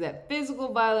is that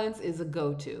physical violence is a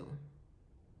go-to.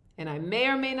 And I may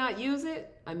or may not use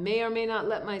it. I may or may not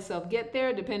let myself get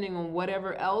there, depending on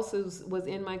whatever else was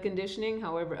in my conditioning,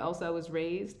 however else I was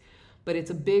raised. But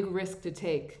it's a big risk to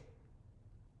take.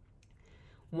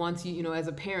 Once as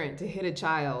a parent, to hit a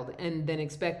child and then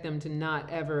expect them to not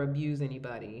ever abuse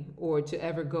anybody or to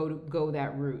ever go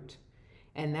that route.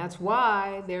 And that's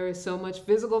why there is so much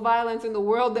physical violence in the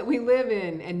world that we live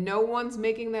in, and no one's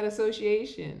making that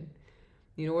association.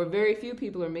 Or very few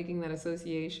people are making that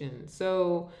association.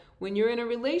 So when you're in a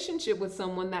relationship with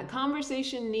someone, that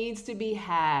conversation needs to be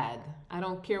had. I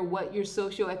don't care what your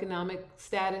socioeconomic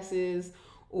status is,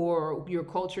 or your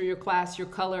culture, your class, your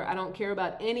color. I don't care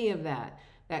about any of that.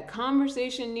 That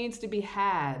conversation needs to be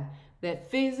had,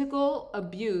 that physical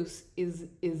abuse is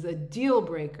a deal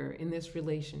breaker in this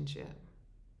relationship.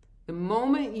 The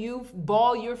moment you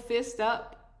ball your fist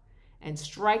up and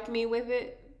strike me with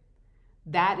it,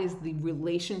 that is the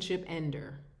relationship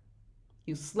ender.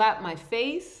 You slap my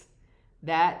face,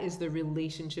 that is the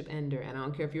relationship ender. And I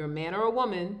don't care if you're a man or a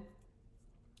woman,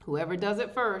 whoever does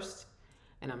it first,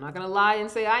 and I'm not going to lie and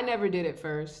say I never did it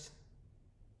first,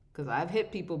 because I've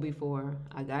hit people before.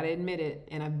 I got to admit it,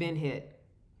 and I've been hit.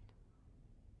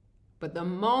 But the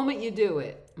moment you do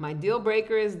it, my deal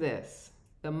breaker is this.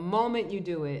 The moment you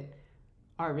do it,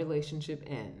 our relationship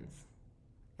ends.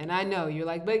 And I know you're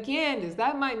like, but Candace,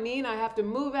 that might mean I have to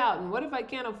move out. And what if I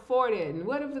can't afford it? And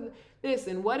what if this?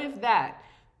 And what if that?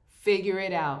 Figure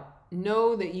it out.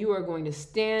 Know that you are going to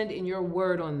stand in your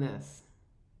word on this.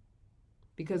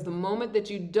 Because the moment that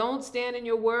you don't stand in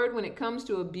your word when it comes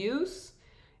to abuse,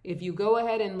 if you go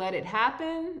ahead and let it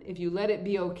happen, if you let it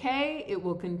be okay, it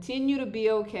will continue to be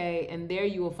okay. And there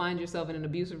you will find yourself in an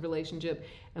abusive relationship.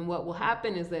 And what will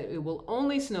happen is that it will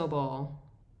only snowball.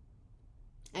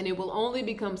 And it will only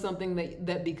become something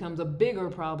that becomes a bigger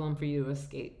problem for you to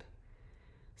escape.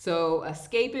 So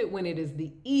escape it when it is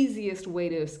the easiest way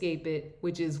to escape it,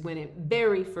 which is when it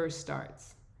very first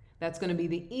starts. That's going to be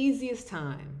the easiest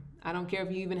time. I don't care if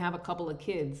you even have a couple of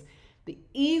kids. The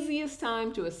easiest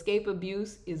time to escape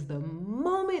abuse is the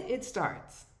moment it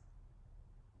starts.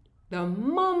 The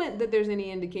moment that there's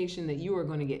any indication that you are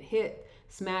going to get hit,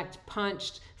 smacked,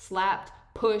 punched, slapped,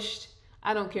 pushed.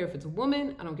 I don't care if it's a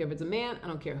woman. I don't care if it's a man. I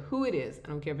don't care who it is. I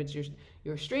don't care if it's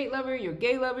your straight lover, your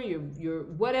gay lover, your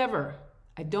whatever.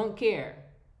 I don't care.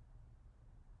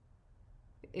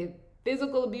 If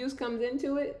physical abuse comes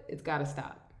into it, it's got to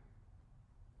stop.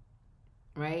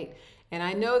 Right? And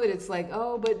I know that it's like,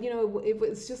 oh, but if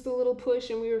it's just a little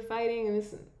push and we were fighting and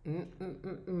this,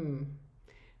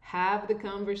 have the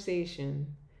conversation.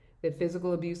 that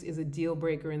physical abuse is a deal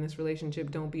breaker in this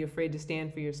relationship. Don't be afraid to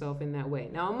stand for yourself in that way.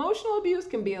 Now, emotional abuse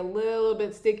can be a little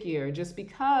bit stickier just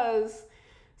because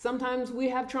sometimes we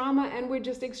have trauma and we're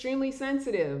just extremely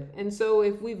sensitive. And so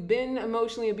if we've been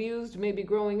emotionally abused, maybe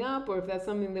growing up, or if that's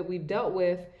something that we've dealt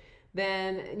with,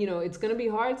 then, it's going to be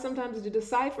hard sometimes to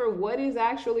decipher what is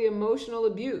actually emotional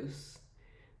abuse.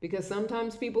 Because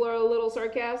sometimes people are a little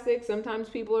sarcastic, sometimes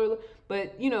people are,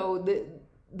 but,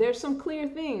 there's some clear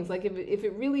things. Like if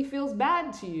it really feels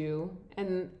bad to you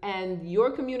and your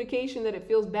communication that it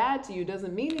feels bad to you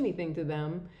doesn't mean anything to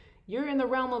them, you're in the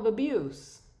realm of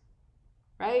abuse.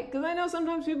 Right? Because I know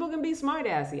sometimes people can be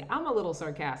smart-assy. I'm a little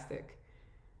sarcastic.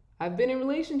 I've been in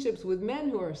relationships with men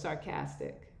who are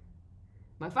sarcastic.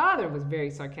 My father was very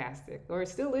sarcastic, or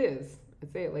still is.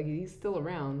 I'd say it like he's still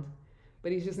around,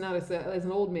 but he's just not as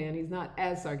an old man. He's not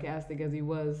as sarcastic as he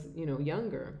was,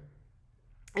 younger.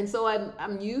 And so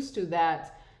I'm used to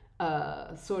that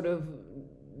sort of,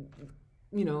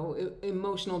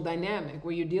 emotional dynamic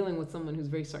where you're dealing with someone who's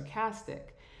very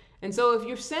sarcastic. And so if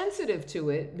you're sensitive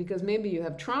to it, because maybe you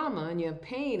have trauma and you have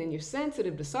pain and you're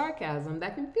sensitive to sarcasm,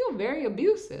 that can feel very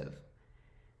abusive,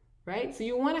 right? So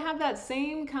you want to have that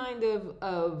same kind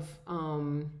of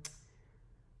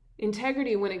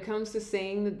integrity when it comes to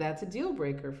saying that that's a deal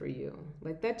breaker for you.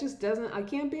 Like that just doesn't, I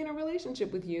can't be in a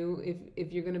relationship with you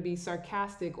if you're going to be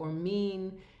sarcastic or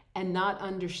mean and not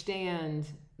understand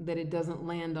that it doesn't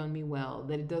land on me well,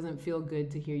 that it doesn't feel good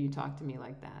to hear you talk to me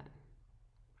like that.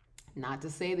 Not to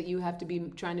say that you have to be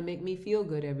trying to make me feel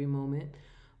good every moment,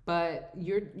 but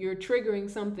you're triggering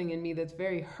something in me that's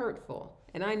very hurtful.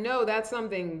 And I know that's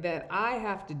something that I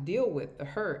have to deal with, the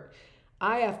hurt.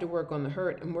 I have to work on the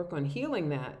hurt and work on healing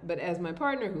that. But as my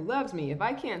partner who loves me, if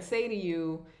I can't say to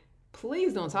you,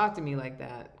 please don't talk to me like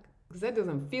that, because that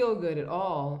doesn't feel good at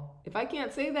all. If I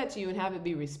can't say that to you and have it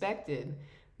be respected,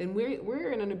 then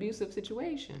we're in an abusive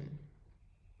situation.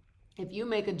 If you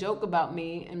make a joke about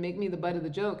me and make me the butt of the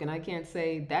joke and I can't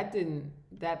say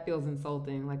that feels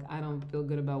insulting, like I don't feel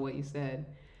good about what you said,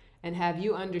 and have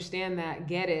you understand that,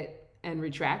 get it, and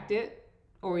retract it,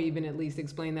 or even at least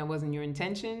explain that wasn't your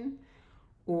intention,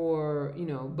 or,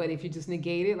 but if you just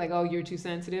negate it, like, oh, you're too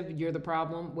sensitive, you're the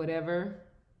problem, whatever,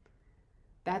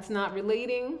 that's not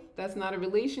relating, that's not a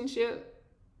relationship,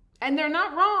 and they're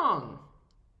not wrong,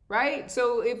 right?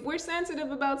 So if we're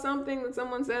sensitive about something that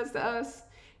someone says to us,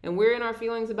 and we're in our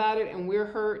feelings about it and we're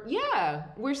hurt, yeah,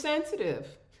 we're sensitive.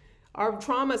 Our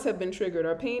traumas have been triggered.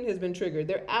 Our pain has been triggered.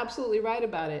 They're absolutely right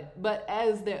about it. But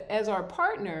as our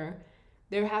partner,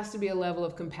 there has to be a level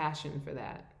of compassion for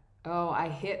that. Oh, I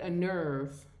hit a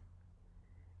nerve.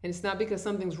 And it's not because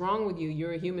something's wrong with you.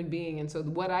 You're a human being. And so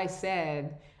what I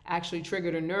said actually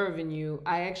triggered a nerve in you.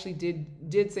 I actually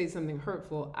did say something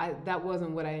hurtful. That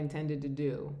wasn't what I intended to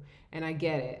do. And I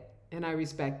get it. And I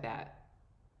respect that.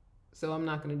 So I'm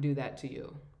not going to do that to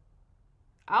you.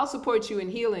 I'll support you in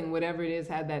healing whatever it is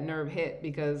had that nerve hit,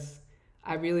 because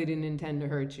I really didn't intend to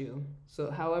hurt you.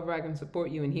 So however I can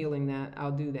support you in healing that,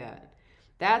 I'll do that.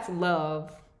 That's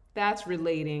love. That's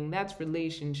relating. That's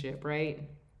relationship, right?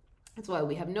 That's why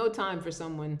we have no time for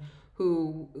someone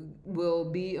who will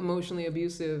be emotionally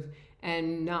abusive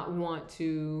and not want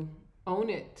to own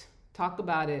it, talk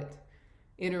about it,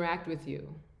 interact with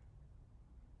you.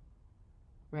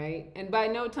 Right? And by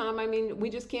no time, I mean, we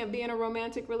just can't be in a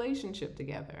romantic relationship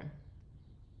together.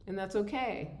 And that's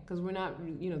okay, because we're not,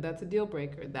 that's a deal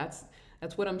breaker. That's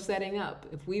what I'm setting up.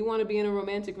 If we want to be in a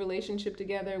romantic relationship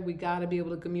together, we got to be able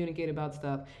to communicate about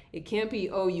stuff. It can't be,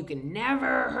 oh, you can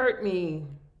never hurt me.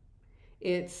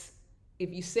 It's,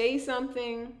 if you say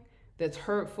something that's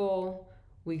hurtful,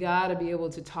 we got to be able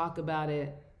to talk about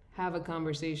it, have a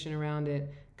conversation around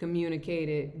it, communicate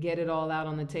it, get it all out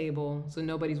on the table so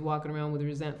nobody's walking around with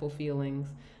resentful feelings.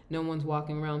 No one's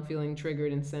walking around feeling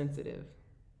triggered and sensitive,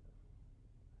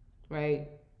 right?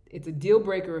 It's a deal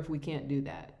breaker if we can't do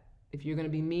that. If you're going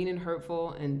to be mean and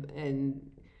hurtful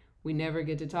and we never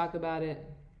get to talk about it,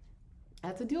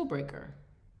 that's a deal breaker,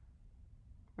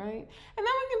 right? And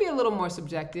that one can be a little more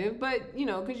subjective, but,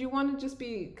 because you want to just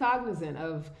be cognizant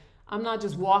of, I'm not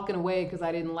just walking away because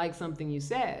I didn't like something you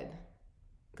said.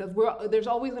 Because there's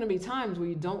always going to be times where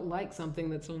you don't like something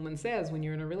that someone says when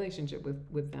you're in a relationship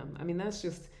with them. I mean, that's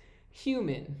just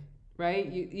human, right?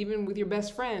 Even with your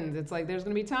best friends, it's like there's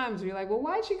going to be times where you're like, well,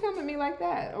 why'd she come at me like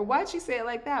that? Or why'd she say it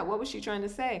like that? What was she trying to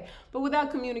say? But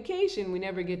without communication, we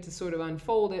never get to sort of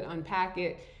unfold it, unpack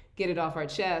it, get it off our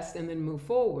chest, and then move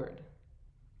forward.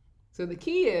 So the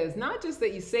key is not just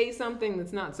that you say something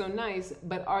that's not so nice,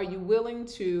 but are you willing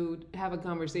to have a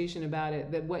conversation about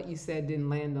it, that what you said didn't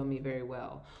land on me very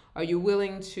well? Are you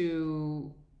willing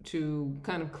to to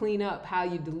kind of clean up how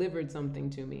you delivered something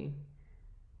to me.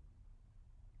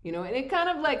 And it kind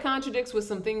of like contradicts with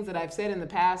some things that I've said in the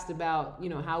past about,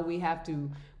 how we have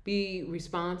to be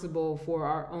responsible for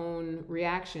our own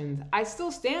reactions. I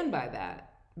still stand by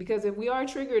that, because if we are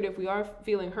triggered, if we are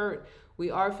feeling hurt, we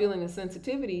are feeling a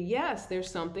sensitivity, yes, there's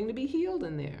something to be healed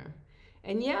in there.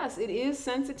 And yes, it is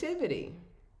sensitivity.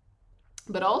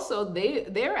 But also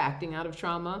they're acting out of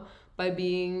trauma by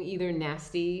being either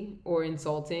nasty or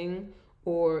insulting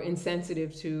or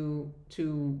insensitive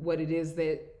to what it is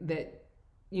that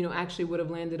actually would have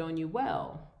landed on you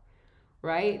well.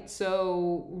 Right?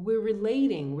 So we're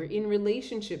relating, we're in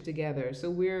relationship together. So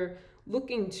we're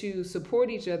looking to support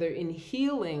each other in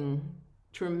healing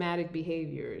traumatic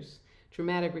behaviors,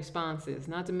 traumatic responses,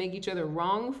 not to make each other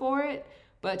wrong for it,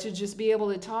 but to just be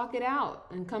able to talk it out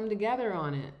and come together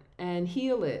on it and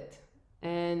heal it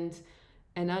and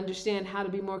understand how to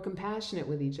be more compassionate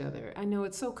with each other. I know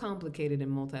it's so complicated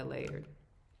and multi-layered.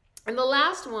 And the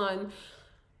last one,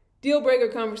 deal breaker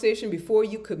conversation before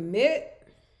you commit.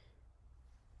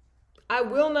 I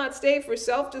will not stay for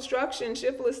self-destruction,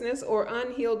 shiftlessness, or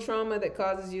unhealed trauma that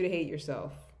causes you to hate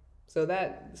yourself. So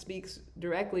that speaks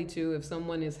directly to if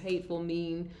someone is hateful,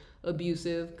 mean,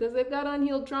 abusive, because they've got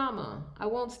unhealed trauma. I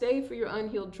won't stay for your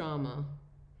unhealed trauma.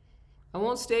 I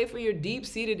won't stay for your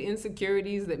deep-seated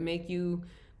insecurities that make you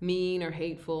mean or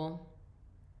hateful.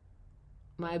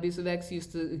 My abusive ex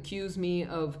used to accuse me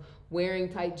of wearing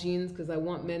tight jeans because I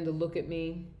want men to look at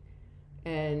me.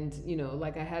 And,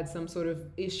 like I had some sort of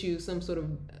issue,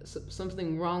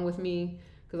 something wrong with me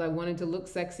because I wanted to look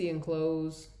sexy in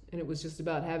clothes. And it was just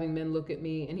about having men look at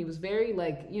me. And he was very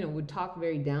would talk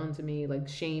very down to me, like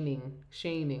shaming.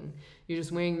 You're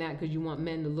just wearing that because you want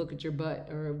men to look at your butt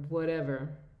or whatever.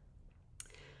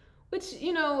 Which,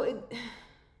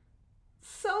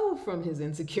 so from his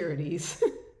insecurities,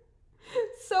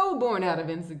 so born out of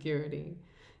insecurity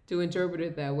to interpret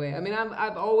it that way. I mean,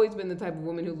 I've always been the type of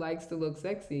woman who likes to look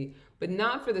sexy, but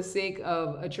not for the sake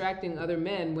of attracting other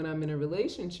men when I'm in a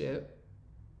relationship.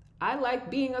 I like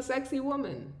being a sexy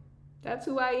woman. That's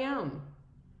who I am.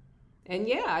 And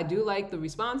yeah, I do like the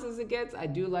responses it gets. I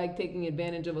do like taking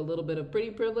advantage of a little bit of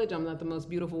pretty privilege. I'm not the most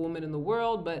beautiful woman in the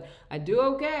world, but I do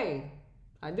okay.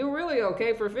 I do really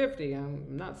okay for 50.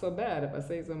 I'm not so bad if I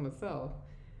say so myself.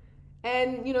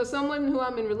 And, someone who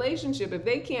I'm in relationship, if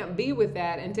they can't be with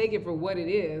that and take it for what it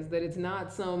is, that it's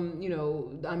not some,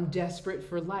 I'm desperate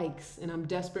for likes and I'm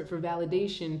desperate for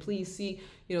validation. Please see,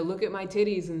 look at my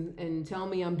titties and tell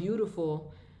me I'm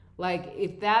beautiful. Like,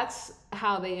 if that's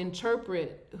how they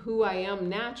interpret who I am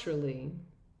naturally,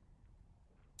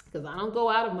 because I don't go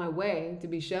out of my way to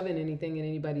be shoving anything in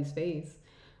anybody's face.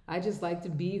 I just like to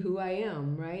be who I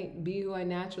am, right? Be who I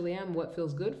naturally am, what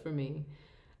feels good for me.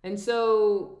 And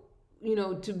so,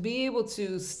 to be able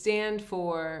to stand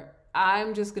for,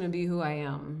 I'm just going to be who I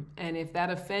am. And if that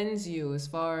offends you as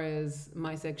far as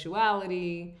my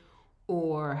sexuality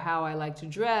or how I like to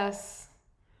dress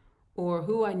or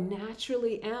who I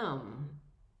naturally am,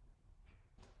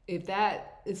 if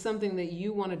that is something that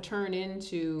you want to turn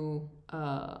into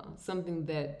something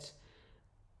that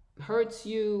hurts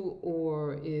you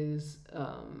or is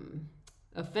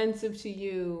offensive to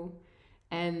you,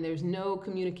 and there's no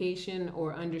communication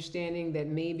or understanding that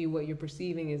maybe what you're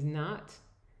perceiving is not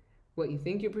what you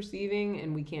think you're perceiving,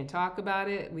 and we can't talk about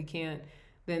it,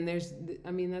 then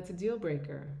that's a deal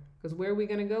breaker. Because where are we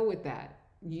going to go with that?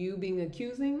 You being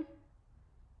accusing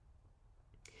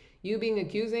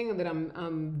that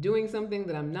I'm doing something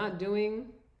that I'm not doing,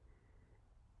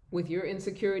 with your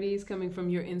insecurities coming from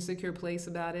your insecure place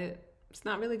about it, it's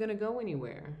not really going to go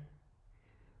anywhere.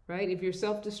 Right? If you're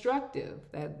self-destructive,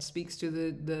 that speaks to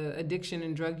the addiction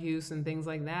and drug use and things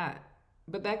like that.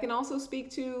 But that can also speak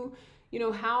to,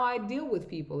 how I deal with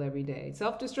people every day.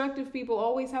 Self-destructive people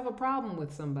always have a problem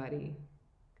with somebody.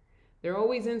 They're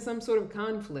always in some sort of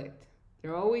conflict.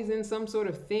 They're always in some sort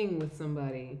of thing with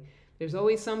somebody. There's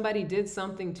always somebody did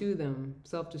something to them,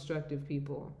 self-destructive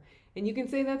people. And you can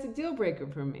say that's a deal breaker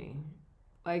for me.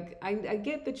 Like, I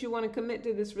get that you want to commit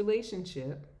to this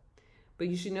relationship, but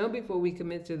you should know before we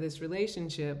commit to this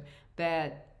relationship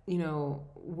that,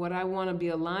 what I want to be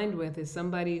aligned with is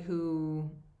somebody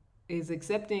who is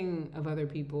accepting of other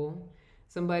people,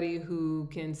 somebody who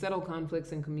can settle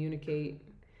conflicts and communicate,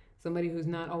 somebody who's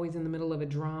not always in the middle of a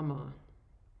drama.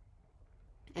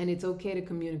 And it's okay to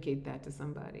communicate that to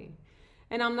somebody.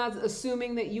 And I'm not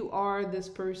assuming that you are this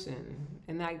person,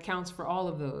 and that counts for all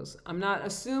of those. I'm not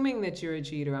assuming that you're a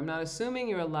cheater. I'm not assuming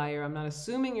you're a liar. I'm not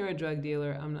assuming you're a drug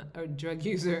dealer, or drug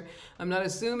user. I'm not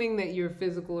assuming that you're a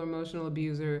physical or emotional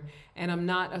abuser. And I'm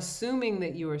not assuming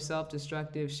that you are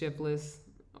self-destructive, shiftless,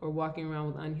 or walking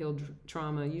around with unhealed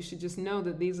trauma. You should just know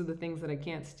that these are the things that I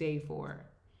can't stay for.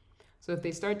 So if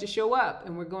they start to show up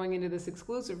and we're going into this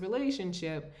exclusive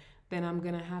relationship, then I'm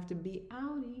going to have to be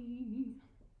outie.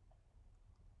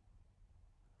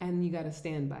 And you got to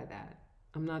stand by that.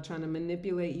 I'm not trying to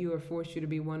manipulate you or force you to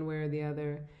be one way or the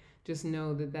other. Just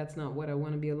know that that's not what I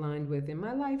want to be aligned with in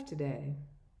my life today.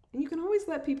 And you can always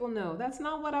let people know that's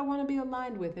not what I want to be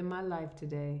aligned with in my life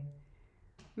today.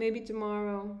 Maybe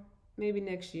tomorrow, maybe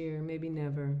next year, maybe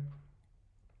never.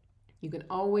 You can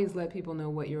always let people know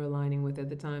what you're aligning with at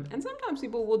the time. And sometimes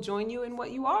people will join you in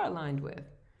what you are aligned with.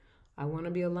 I want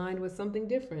to be aligned with something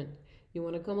different. You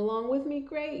want to come along with me?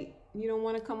 Great. You don't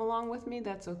want to come along with me?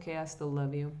 That's okay. I still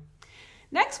love you.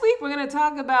 Next week, we're going to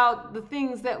talk about the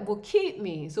things that will keep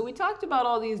me. So we talked about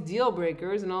all these deal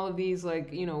breakers and all of these,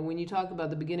 like, you know, when you talk about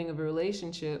the beginning of a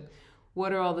relationship,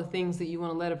 what are all the things that you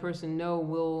want to let a person know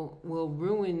will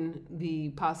ruin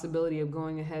the possibility of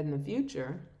going ahead in the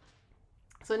future?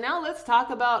 So now let's talk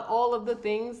about all of the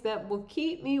things that will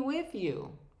keep me with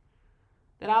you,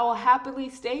 that I will happily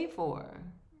stay for.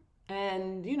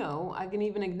 And, you know, I can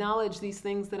even acknowledge these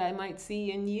things that I might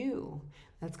see in you.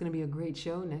 That's going to be a great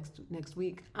show next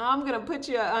week. I'm going to put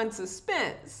you on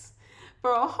suspense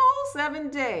for a whole 7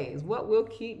 days. What will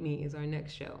keep me is our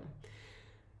next show.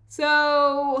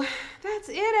 So that's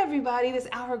it, everybody. This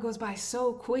hour goes by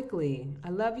so quickly. I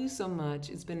love you so much.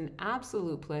 It's been an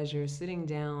absolute pleasure sitting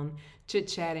down,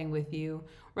 chit-chatting with you.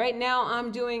 Right now,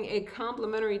 I'm doing a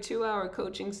complimentary 2-hour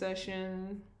coaching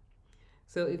session.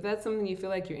 So if that's something you feel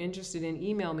like you're interested in,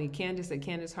 email me,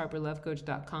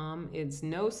 Candice@CandiceHarperLoveCoach.com. It's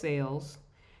no sales.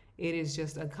 It is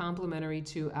just a complimentary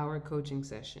 2-hour coaching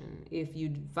session. If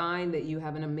you find that you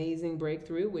have an amazing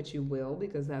breakthrough, which you will,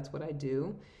 because that's what I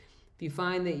do. If you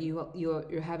find that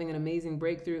you're having an amazing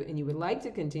breakthrough and you would like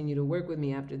to continue to work with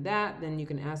me after that, then you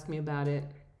can ask me about it.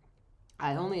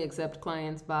 I only accept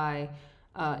clients by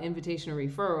invitation or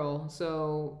referral.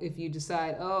 So if you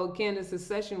decide, oh, Candice, this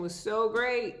session was so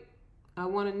great, I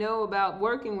want to know about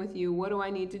working with you, what do I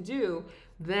need to do?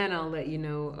 Then I'll let you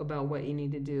know about what you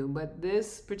need to do. But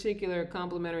this particular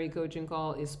complimentary coaching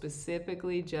call is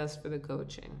specifically just for the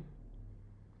coaching.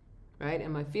 Right?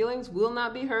 And my feelings will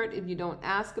not be hurt if you don't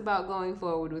ask about going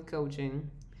forward with coaching,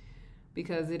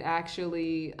 because it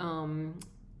actually,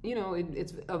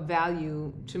 it's of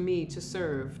value to me to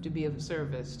serve, to be of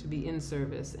service, to be in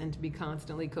service, and to be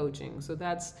constantly coaching. So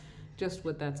that's just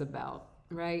what that's about,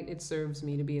 right? It serves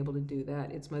me to be able to do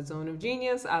that. It's my zone of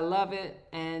genius. I love it.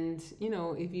 And, you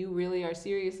know, if you really are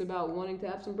serious about wanting to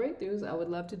have some breakthroughs, I would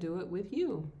love to do it with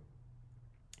you.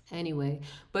 Anyway,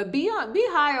 but be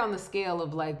high on the scale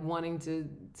of like wanting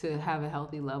to have a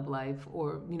healthy love life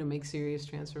or, you know, make serious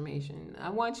transformation. I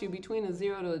want you between a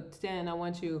 0 to 10. I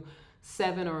want you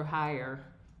 7 or higher,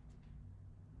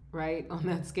 right, on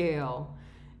that scale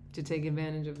to take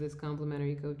advantage of this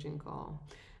complimentary coaching call.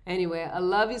 Anyway, I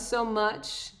love you so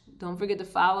much. Don't forget to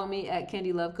follow me at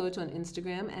Candy Love Coach on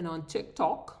Instagram and on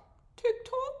TikTok.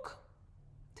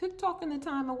 TikTok in the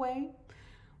time away,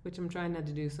 which I'm trying not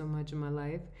to do so much in my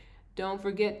life. Don't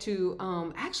forget to,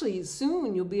 actually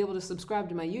soon you'll be able to subscribe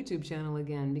to my YouTube channel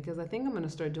again, because I think I'm going to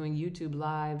start doing YouTube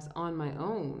lives on my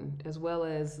own, as well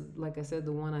as, like I said,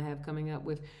 the one I have coming up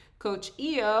with Coach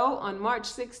EO on March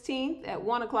 16th at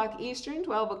 1 o'clock Eastern,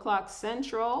 12 o'clock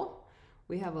Central.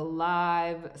 We have a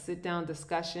live sit-down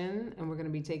discussion, and we're going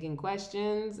to be taking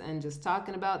questions and just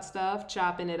talking about stuff,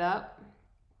 chopping it up.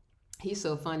 He's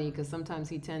so funny because sometimes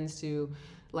he tends to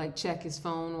like check his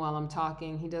phone while I'm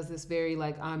talking. He does this very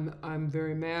like, I'm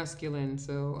very masculine,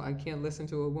 so I can't listen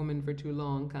to a woman for too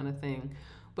long kind of thing.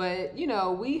 But, you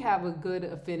know, we have a good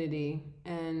affinity,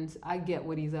 and I get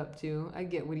what he's up to. I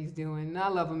get what he's doing, and I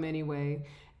love him anyway.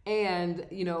 And,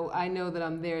 you know, I know that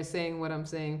I'm there saying what I'm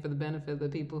saying for the benefit of the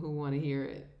people who want to hear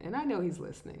it. And I know he's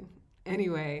listening.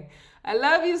 Anyway, I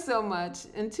love you so much.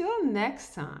 Until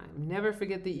next time, never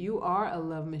forget that you are a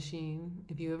love machine.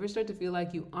 If you ever start to feel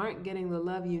like you aren't getting the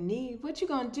love you need, what you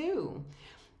gonna do?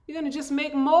 You're gonna just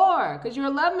make more, because you're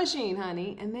a love machine,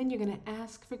 honey. And then you're gonna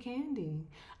ask for candy.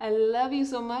 I love you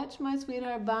so much, my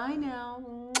sweetheart. Bye now.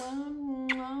 Mwah,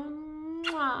 mwah,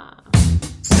 mwah.